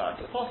ba'asita debar.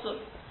 The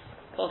Apostle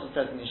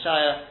says in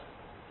Yeshaya,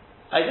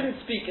 I didn't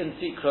speak in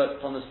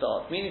secret from the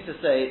start, meaning to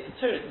say, the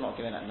Torah is not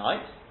given at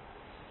night,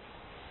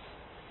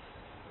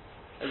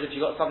 as if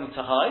you got something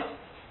to hide.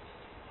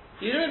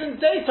 You do it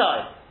in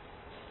daytime.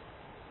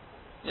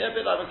 Yeah, a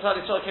bit like when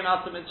Klal Yisrael came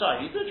out to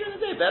Mitzrayim. You do it during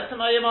the day.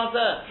 Be'etzem hayom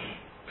hazeh.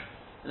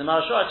 And the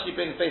Maharshal actually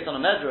brings based on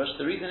a medrash.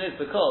 The reason is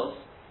because,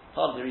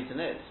 part of the reason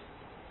is,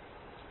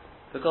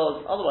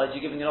 because otherwise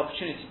you're giving an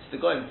opportunity to the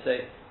Goyim to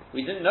say,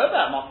 we didn't know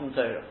about Matan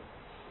Torah.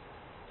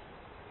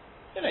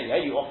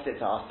 You offered it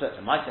to us, but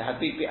had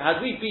we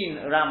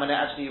been around when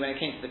it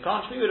came to the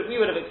crunch, we would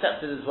have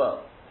accepted as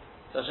well.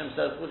 So Hashem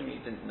says, what do you mean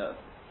you didn't know?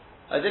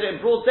 I did it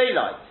in broad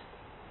daylight.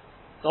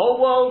 The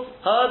whole world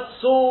heard,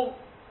 saw.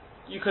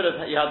 You had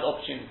the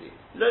opportunity.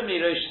 Lo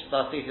mirosh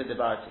ba'asita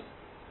debarti.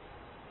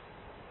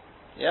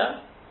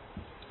 Yeah.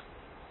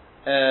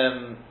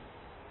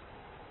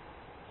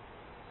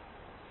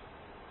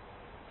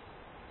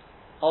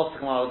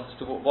 I'll just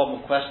do one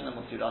more question, then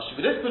we'll see Rashi.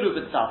 But this Belu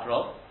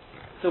B'tzafra.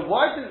 So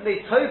why didn't they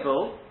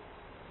Tovel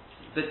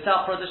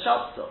B'tzafra the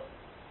Shabbos?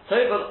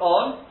 Tovel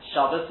on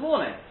Shabbos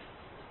morning.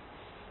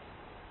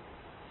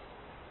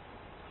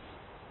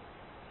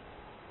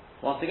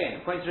 Once again,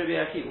 according to Rabbi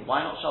Akiva,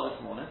 why not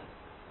Shabbos morning?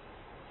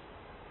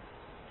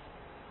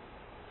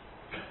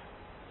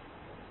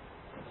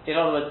 In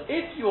other words,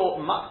 if you're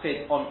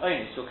makpid on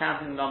owners, you're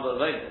counting the number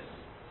of owners.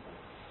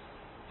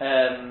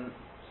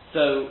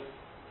 So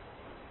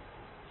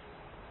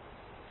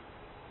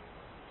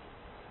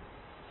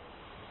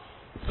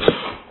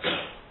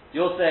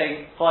you're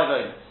saying 5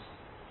 owners.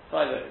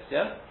 5 owners,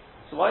 yeah?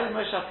 So why did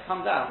Moshe have to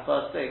come down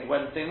first thing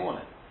Wednesday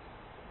morning?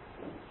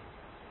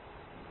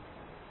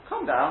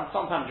 come down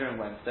sometime during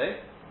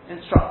Wednesday,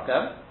 instruct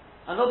them,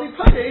 and they'll be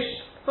Polish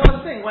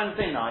first thing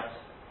Wednesday night.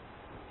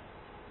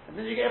 And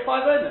then you get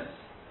 5 owners.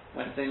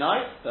 Wednesday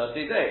night,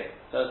 Thursday day.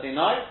 Thursday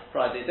night,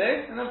 Friday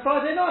day, and then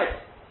Friday night.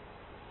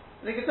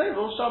 They could say,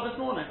 well, Shabbos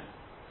morning.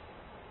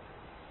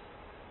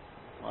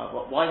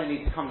 Why do they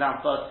need to come down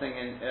first thing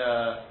in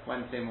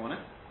Wednesday morning?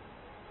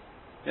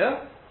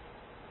 Yeah?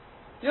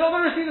 You're not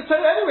going to receive the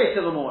Torah anyway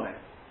till the morning.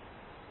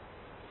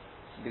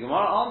 So the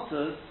Gemara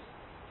answers,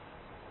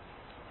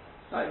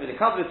 right, with a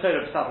couple of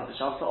Torah b'safat the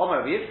Shabbos, so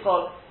Omer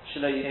v'yitzchot,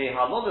 shelo yehei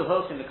halolu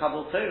hosim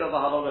l'kabel Torah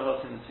v'halolu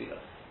hosim l'tfilah.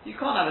 You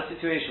can't have a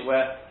situation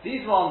where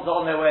these ones are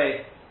on their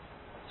way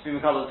to be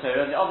Mekabel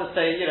Torah, and the others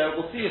say,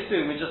 we'll see you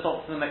soon, we just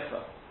off to the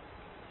mikveh.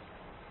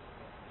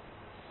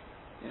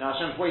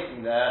 Hashem's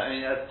waiting there. I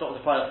mean, as Dr.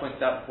 Pilot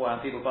pointed out before,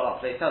 and people got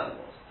up late as it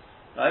was.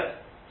 Right?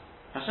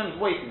 Hashem's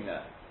waiting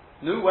there.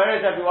 No, where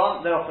is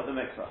everyone? They're off at the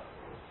mikveh.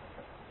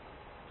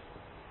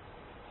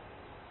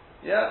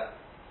 Yeah?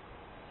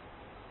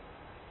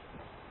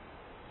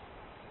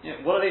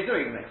 What are they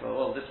doing in the mikveh?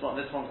 Well, this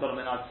one's got a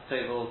midnight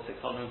table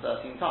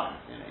 613 times.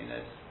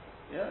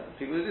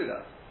 People who do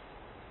that.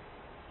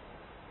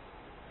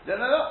 Don't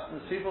know that.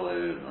 There's people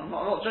who, I'm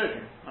not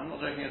joking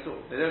at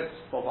all. They don't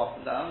pop up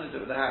and down, they do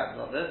it with their hands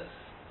like this.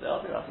 They are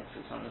doing, I think,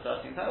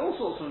 613 times, all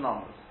sorts of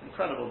numbers,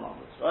 incredible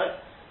numbers, right?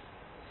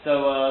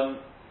 So,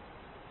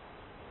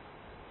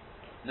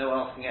 no one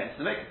else can get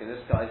into the mikveh.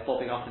 This guy's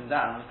bobbing up and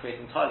down and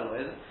creating tidal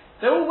waves.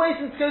 They're all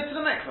waiting to go to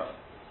the mikveh.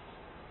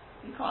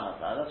 You can't have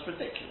that, that's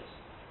ridiculous.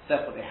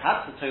 Therefore, they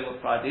had to Torah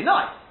Friday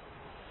night.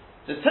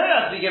 The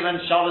Torah has to be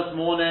given Shabbos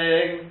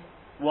morning.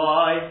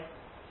 Why?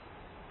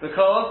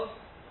 Because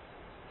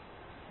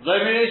the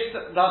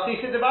Dati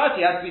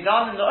had to be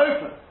done in the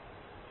open.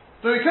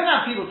 But we couldn't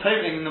have people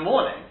toveling in the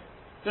morning,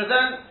 because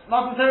then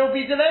Matan Torah will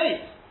be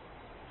delayed.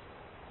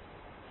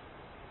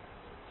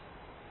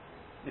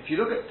 If you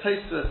look at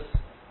Tosfos,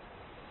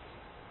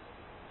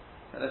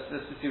 let's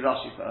just do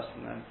Rashi first,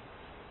 and then.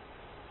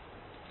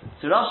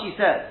 So Rashi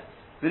says,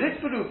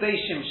 "V'ritpuru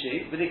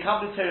beishimshi,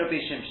 v'likablu Torah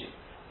beishimshi."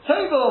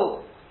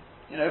 Tovel,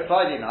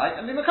 Friday night,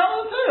 and the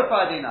Mekabel Torah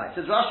Friday night.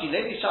 Says Rashi,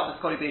 "Levi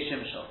Shabbos kori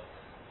beishimshal."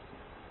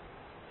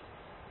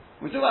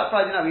 We talk about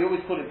Friday night, we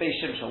always call it Beis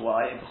Shimshal.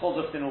 Why? It holds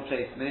us in all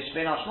places. Because if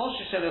Bein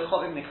Hashmoshes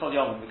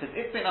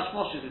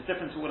is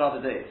different to all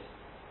other days.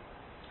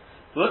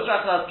 So let's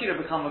try to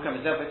become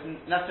Mekam. Therefore,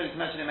 it's necessary to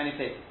mention in many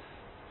places.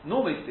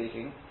 Normally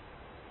speaking,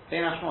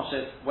 Bein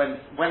Hashmoshes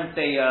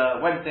Wednesday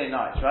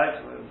night, right?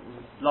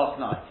 Last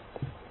night.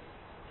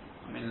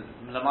 I mean,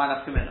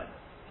 Lamayna Kumina.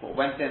 But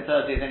Wednesday and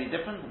Thursday is any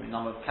different? I mean,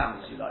 number of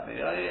candles you like.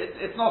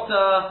 It's not.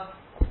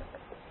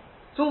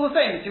 It's all the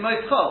same. It's your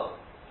most chol.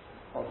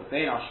 Well, the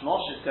Bein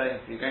Hashmosh is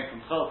if you're going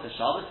from Chol to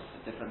Shabbos,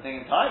 it's a different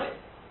thing entirely.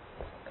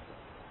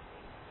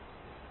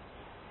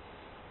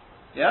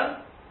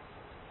 Yeah?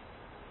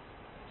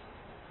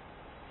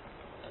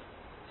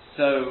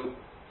 So,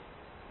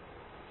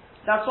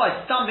 that's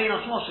why some Bein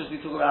Hashmosh we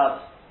talk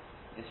about,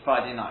 it's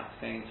Friday night,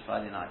 going into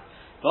Friday night.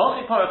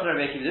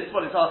 This is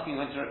what it's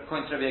asking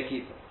according to Rabbi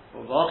Akiva.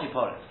 Or V'achi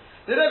Parach.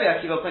 The Rabbi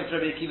Akiva, according to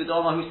Rabbi Akiva, the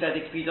Omar who said,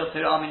 Ikpidos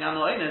Torah Aminyan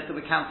Oinos, so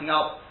we're counting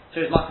out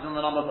Torah's market on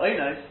the number of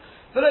Oinos.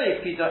 And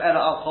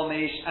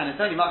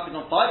it's only marked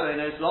on 5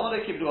 owners. Why won't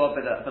they in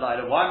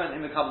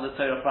the couple of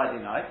Torah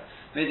Friday night?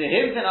 The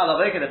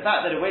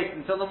fact that it waits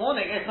until the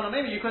morning,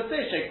 maybe you could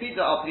say the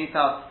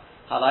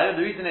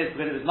reason is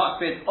because it was marked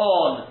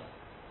on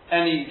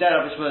any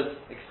derech which was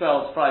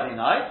expelled Friday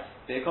night,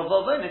 because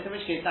of owners, in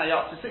which case now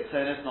you're up to 6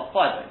 owners, not 5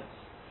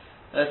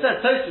 owners.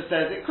 Tosfos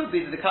says it could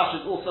be that the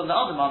kasha is also on the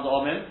other Manda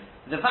Omen.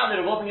 The fact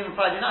that it wasn't given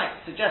Friday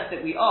night suggests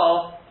that we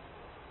are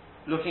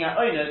looking at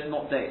owners,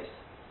 not days.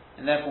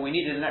 And therefore we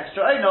needed an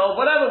extra ono,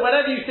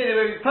 whatever you say they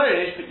will be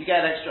Polish, but you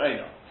get an extra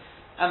ono.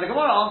 And the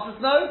Gemara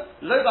answers no,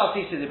 lo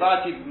baltisi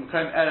debati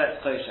b'mkom eretz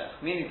choshech,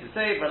 meaning to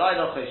say, but I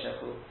love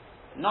choshechu.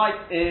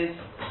 Night is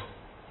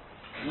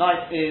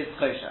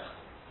choshech.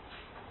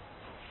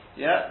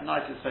 Yeah,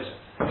 night is choshech.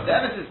 The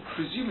evidence is,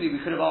 presumably we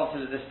could have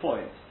answered at this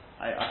point.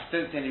 I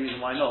don't see any reason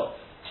why not.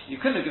 You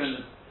couldn't have given,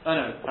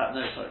 sorry.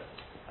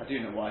 I do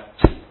know why.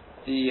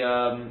 The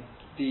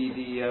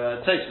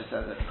Tosfos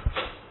says it.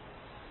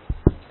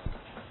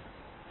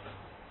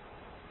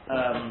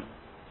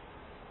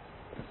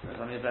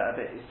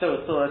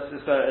 Still, let's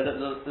just go a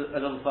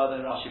little further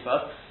in Rashi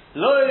first.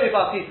 Night is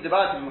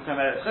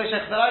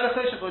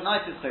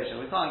choshech.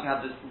 We can't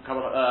have this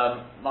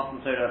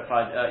Matan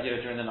Torah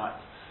during the night.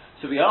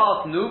 So we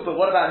asked, no, but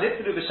what about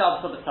Litlu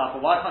b'Shabbos of the Tafel?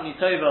 Why can't you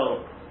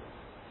tovel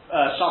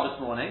Shabbos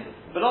morning?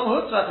 But on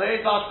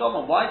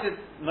Hutzvah, why did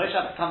Moshe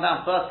have to come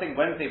down first thing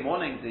Wednesday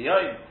morning, the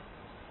Yom?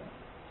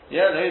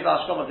 Yeah, if they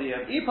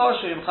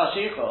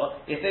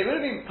would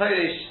have been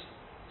Polish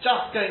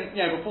just going,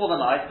 before the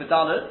night, for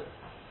Dalit,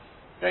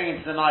 going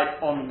into the night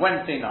on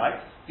Wednesday night,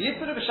 the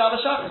Yitpud of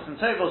Shabbos Shabbos and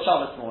Tovel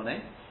Shabbos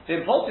morning, the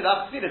imported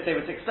up if they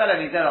were to expel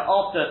any Zera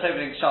after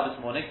Toveling Shabbos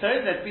morning, so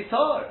let's be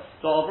Torah.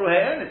 So Avru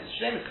He'on, it's a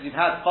shame because you've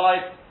had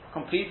 5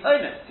 complete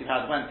owners. You've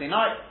had Wednesday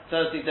night,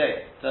 Thursday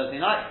day, Thursday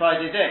night,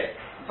 Friday day,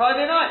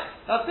 Friday night.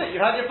 That's it,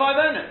 you've had your 5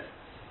 owners.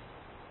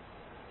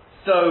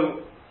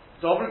 So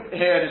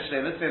here in the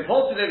Shlemus, the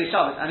important daily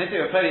Shabbos, and if they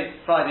were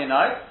playing Friday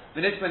night,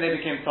 when they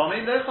became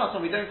Tommy,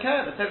 we don't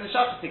care. The Tevin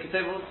Shabbos, they could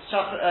table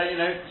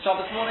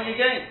Shabbos morning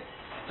again.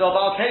 So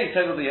Baal Keli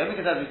table the Yom,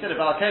 because as we said, a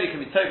Baal Keli can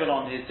be table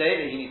on his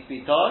day that he needs to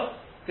be told,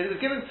 because it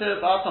was given to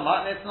Baal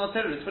Tamat, and it's not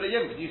table, it's for the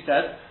Yom, because you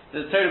said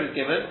the Torah was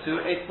given to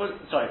a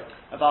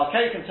Baal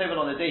Keli can table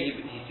on the day he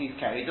sees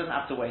Keli, he doesn't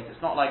have to wait.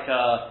 It's not like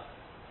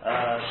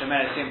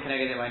Shemer Sim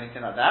Kenegedim or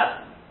anything like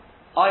that.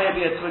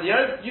 Ayabi Tzvul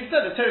Yom, you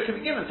said the Torah can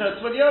be given to a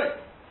Tzvul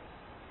Yom.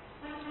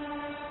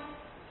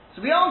 So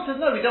we answered,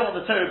 no, we don't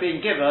want the Torah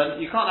being given.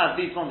 You can't have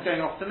these ones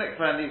going off to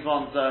mikveh and these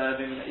ones,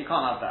 you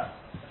can't have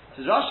that.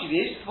 So Rashi, the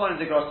Ish Tvonim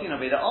de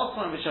Garasino, there are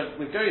Tvonim which are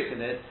with Goris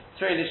in it,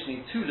 Trey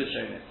Lishni, two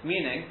Lashonis,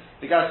 meaning,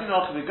 the Garasino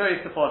also with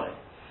Goris the following.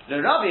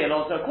 The Rabbi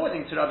Elazar,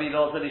 according to Rabbi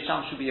Elazar,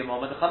 Lisham should be a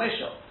moment, the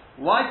Chamisha.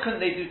 Why couldn't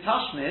they do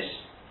Tashmish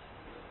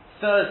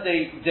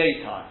Thursday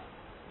daytime?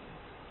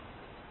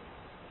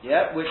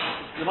 Yeah, which,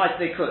 the might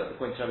they could,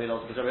 according to Rabbi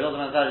Elazar, because Rabbi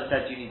Elazar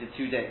said you needed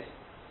 2 days.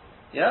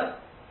 Yeah?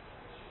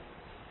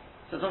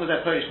 So as long as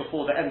they're Polish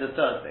before the end of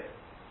Thursday.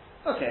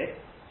 Okay.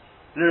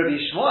 Rabbi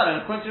Yishmael,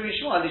 and according to Rabbi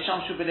Yishmael,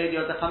 Lisham Shu B'Leili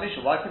Yod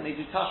HaChamisha, why couldn't they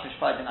do Tashmish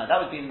Friday night?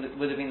 That would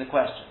have been the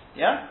question.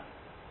 Yeah?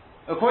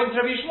 According to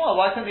Rabbi Yishmael,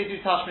 why couldn't they do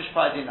Tashmish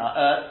Friday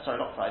night? Sorry,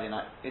 not Friday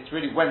night. It's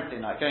really Wednesday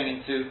night, going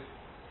into...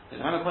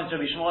 Because remember, according to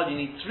Rabbi Yishmael, you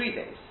need 3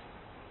 days.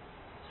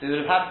 So it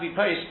would have had to be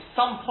Polish at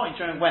some point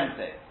during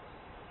Wednesday.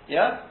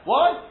 Yeah?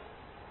 Why?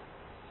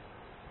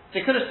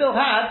 They could have still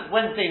had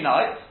Wednesday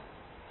night.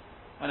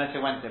 When I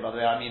say Wednesday, by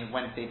the way, I mean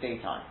Wednesday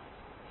daytime.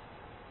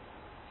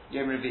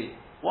 Yom Revi.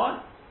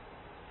 Why?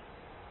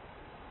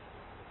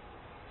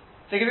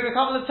 They give you a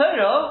couple of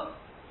Torah,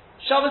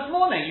 Shabbos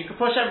morning, you could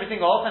push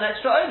everything off an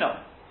extra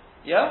Ono.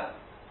 Yeah?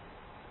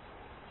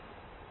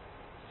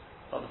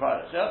 Not the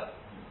Friday, yeah?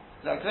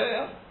 Is that clear,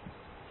 yeah?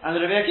 And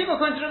the Rabbi Akiva,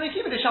 according to Rabbi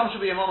Akiva, the Sham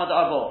should be a Momad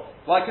Arbor.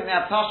 Why couldn't they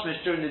have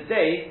Tashmish during the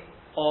day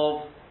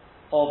of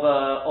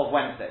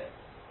Wednesday?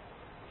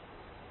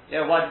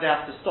 Yeah, why did they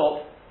have to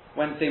stop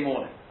Wednesday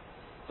morning?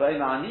 But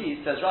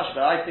Imani says Rashi,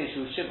 but I say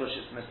Shu Shibush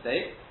is a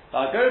mistake.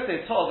 But I go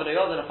say Tov, but the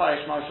other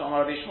Farish Marshal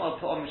Amar Rabbi Shmuel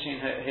put on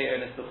machine here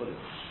in this Bukhari.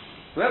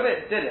 Whoever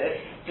did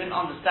it didn't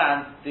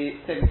understand the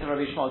statement of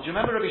Rabbi Shmuel. Do you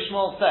remember Rabbi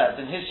Shmuel said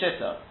in his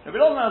Shitta? Rabbi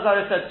Elazar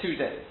Azariah said 2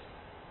 days.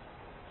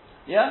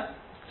 Yeah?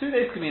 2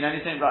 days can mean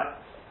anything, right?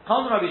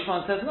 Comes Rabbi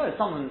Shmuel says, no,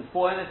 something's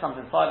 4 owners,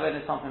 something's 5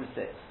 owners, something's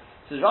 6.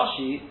 So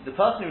Rashi, the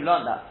person who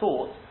learned that,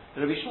 thought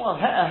that Rabbi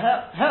Shmuel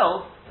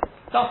held,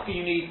 Dafka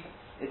you need,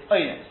 it's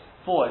owners,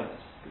 4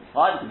 owners. It could be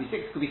 5, it could be 6,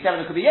 it could be 7,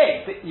 it could be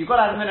 8, but you've got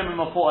to have a minimum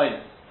of 4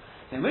 owners.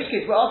 So in which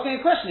case, we're asking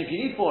a question, if you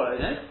need 4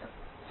 owners,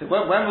 so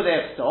when would they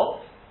have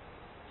stopped?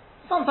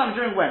 Sometime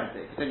during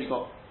Wednesday, because then you've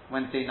got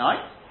Wednesday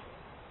night,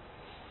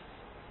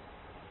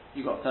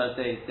 you've got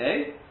Thursday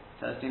day,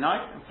 Thursday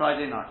night, and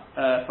Friday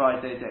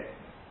day.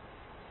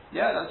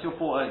 Yeah, that's your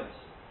 4 owners.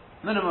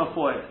 Minimum of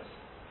 4 owners.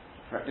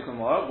 Correct the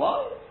Gemara,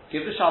 what?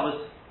 Give the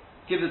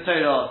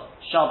Torah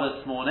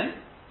Shabbos morning,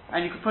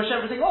 and you could push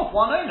everything off,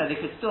 1 owner, they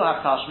could still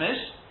have Tashmish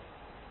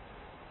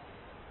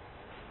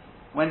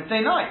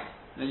Wednesday night.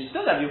 Then you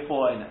still have your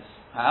 4 owners.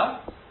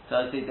 How?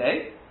 Thursday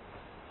day,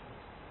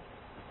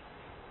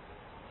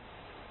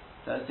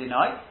 Thursday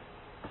night,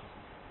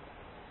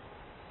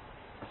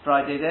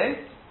 Friday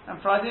day,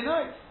 and Friday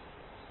night.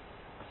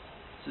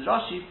 So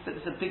Rashi said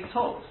it's a big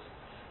toss.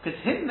 Because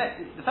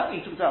the fact that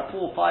he talked about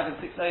 4, 5, and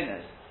 6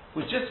 owners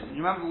was just,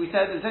 remember we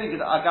said it was only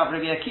because Agav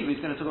Rabbi Akiva, he's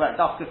going to talk about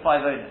Dafka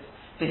 5 owners.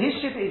 So his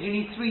ship is you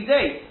need 3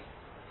 days.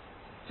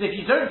 So if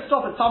you don't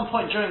stop at some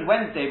point during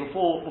Wednesday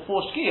before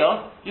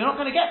Shkia, you're not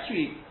going to get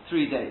 3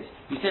 days.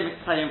 You say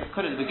Mitzvah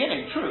could at the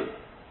beginning, true.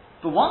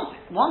 But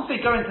once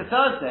they go into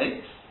Thursday,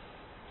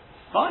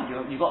 fine,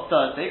 you've got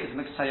Thursday, because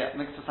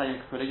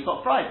Mitzvah you've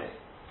got Friday.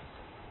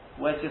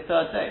 Where's your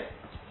 3rd day?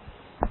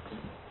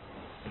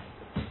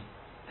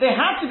 They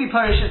had to be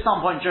Polish at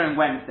some point during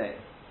Wednesday.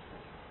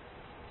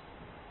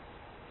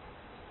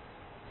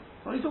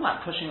 What are you talking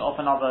about, pushing it off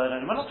another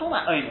owner? We're not talking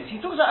about owners. He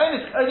talks about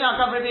owners only on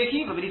Rabbi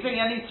Akiva, but he's saying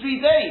I need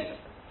 3 days.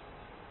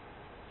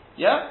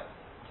 Yeah?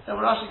 So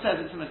what Rashi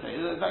says it's a mistake.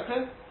 Is that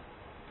clear?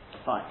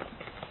 Fine.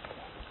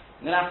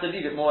 I'm going to have to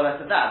leave it more or less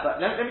at that,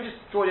 but let me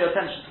just draw your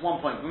attention to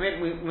one point.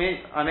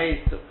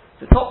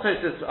 The top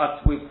process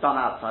we've done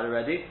outside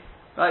already,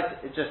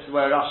 right? It's just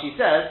where Rashi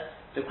says,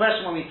 the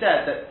question when we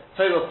said that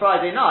Torah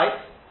Friday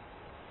night,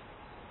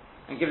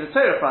 and give the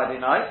Torah Friday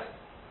night,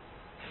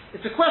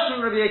 it's a question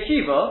on Rabbi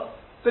Akiva,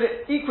 but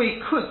it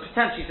equally could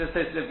potentially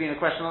have been a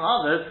question on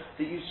others,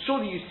 that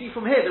surely you see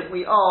from here that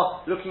we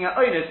are looking at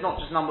owners,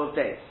 not just number of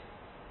days.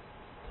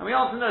 And we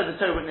also know the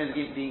Torah wouldn't end up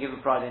being given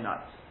Friday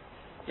night.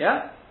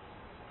 Yeah?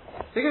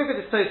 Take a look at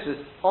this Tosfos.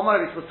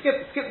 We'll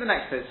skip the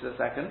next Tosfos a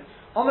second.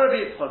 On the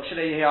Rabbi Yitzchak,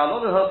 Shalei Yehi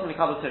Alon, the Hurst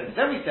Mikabel Torah.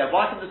 Then we said,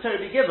 why can the Torah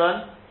be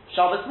given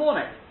Shabbos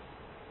morning?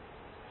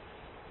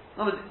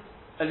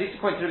 At least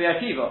according to Rabbi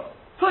Akiva.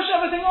 Push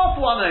everything off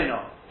 1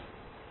 owner.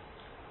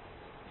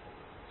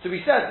 So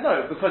we said,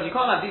 no, because you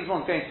can't have these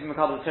ones going to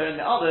Makabel Torah and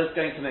the others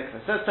going to Mikveh.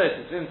 So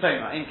Tosis, in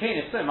Toma. In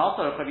Cain, if so, why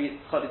didn't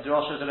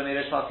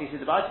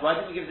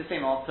you give the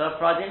same answer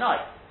Friday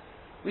night?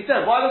 We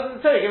said, why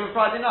wasn't the Torah given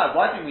Friday night?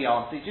 Why didn't we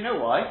answer? Do you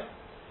know why?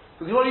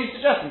 Because what are you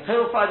suggesting?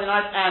 Torah Friday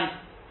night and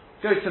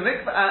go to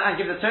Mikveh and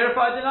give the Torah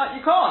Friday night?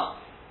 You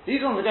can't. These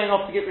ones are going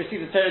off to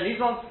receive the Torah, and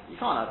these ones, you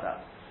can't have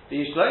that.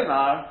 The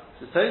Yishlomar,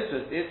 so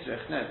Tosis,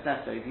 Israch, no, it's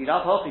necessary.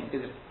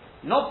 Because if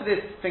not for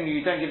this thing you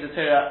don't give the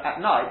Torah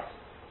at night,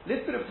 we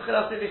could have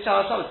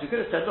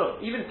said,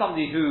 look, even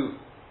somebody who,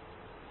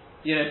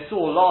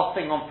 saw last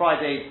thing on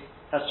Friday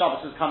as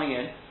Shabbos was coming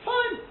in,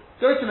 fine,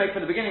 go to make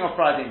for the beginning of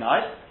Friday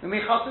night, when we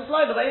chatzis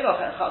live,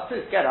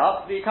 get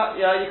up, you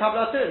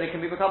kabbalah Torah, they can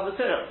be kabbalah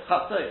Torah,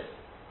 chatzis.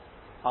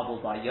 But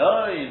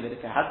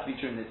if it had to be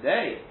during the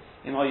day,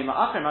 if you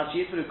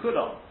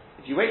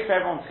wait for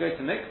everyone to go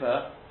to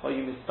mikveh,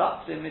 you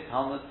mistapsim mit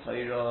Talmud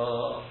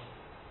Torah.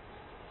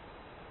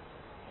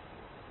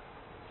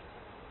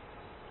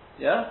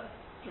 Yeah?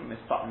 They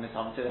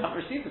haven't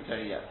received the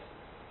Torah yet.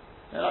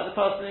 They're like the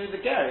person who's a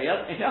ger.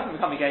 If he hasn't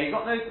become a ger, you've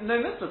got no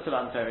mitzvah to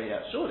learn Torah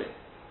yet, surely.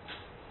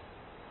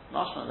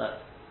 Mashma that.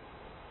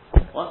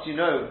 Once you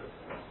know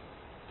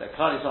that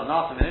Klal Yisrael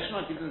Nasa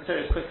Minishma, give them the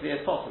Torah as quickly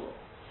as possible.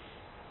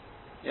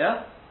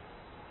 Yeah?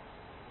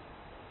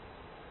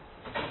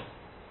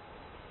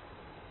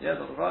 Yeah,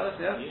 Dr. Vargas,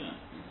 yeah?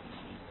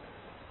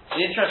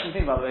 The interesting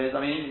thing, by the way, is,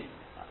 I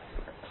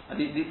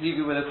leave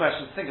you with a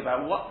question to think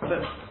about.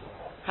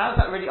 How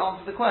does that really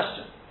answer the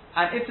question?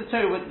 And if the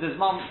Torah, the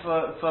Zman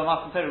for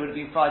Matan Torah would have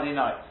been Friday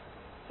night,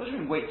 what do you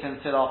mean wait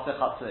until after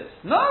Chatzos?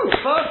 No!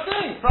 First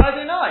thing!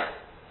 Friday night!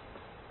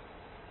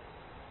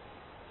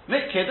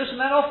 Make Kiddush and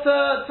then off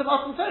to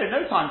Matan Torah.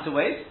 No time to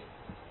wait.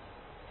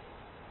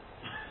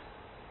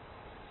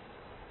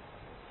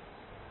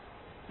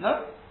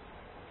 No?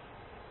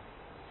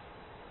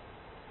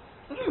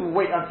 What do you mean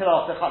wait until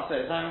after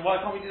Chatzos? Why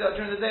can't we do that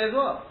during the day as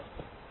well?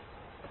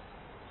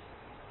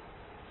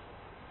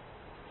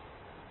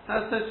 How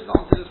does Tosfos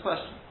answer this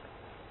question?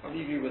 I'll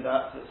leave you with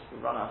that. Let's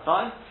run out of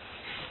time.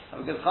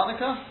 Have a good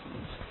Hanukkah.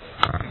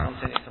 I'll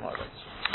continue tomorrow.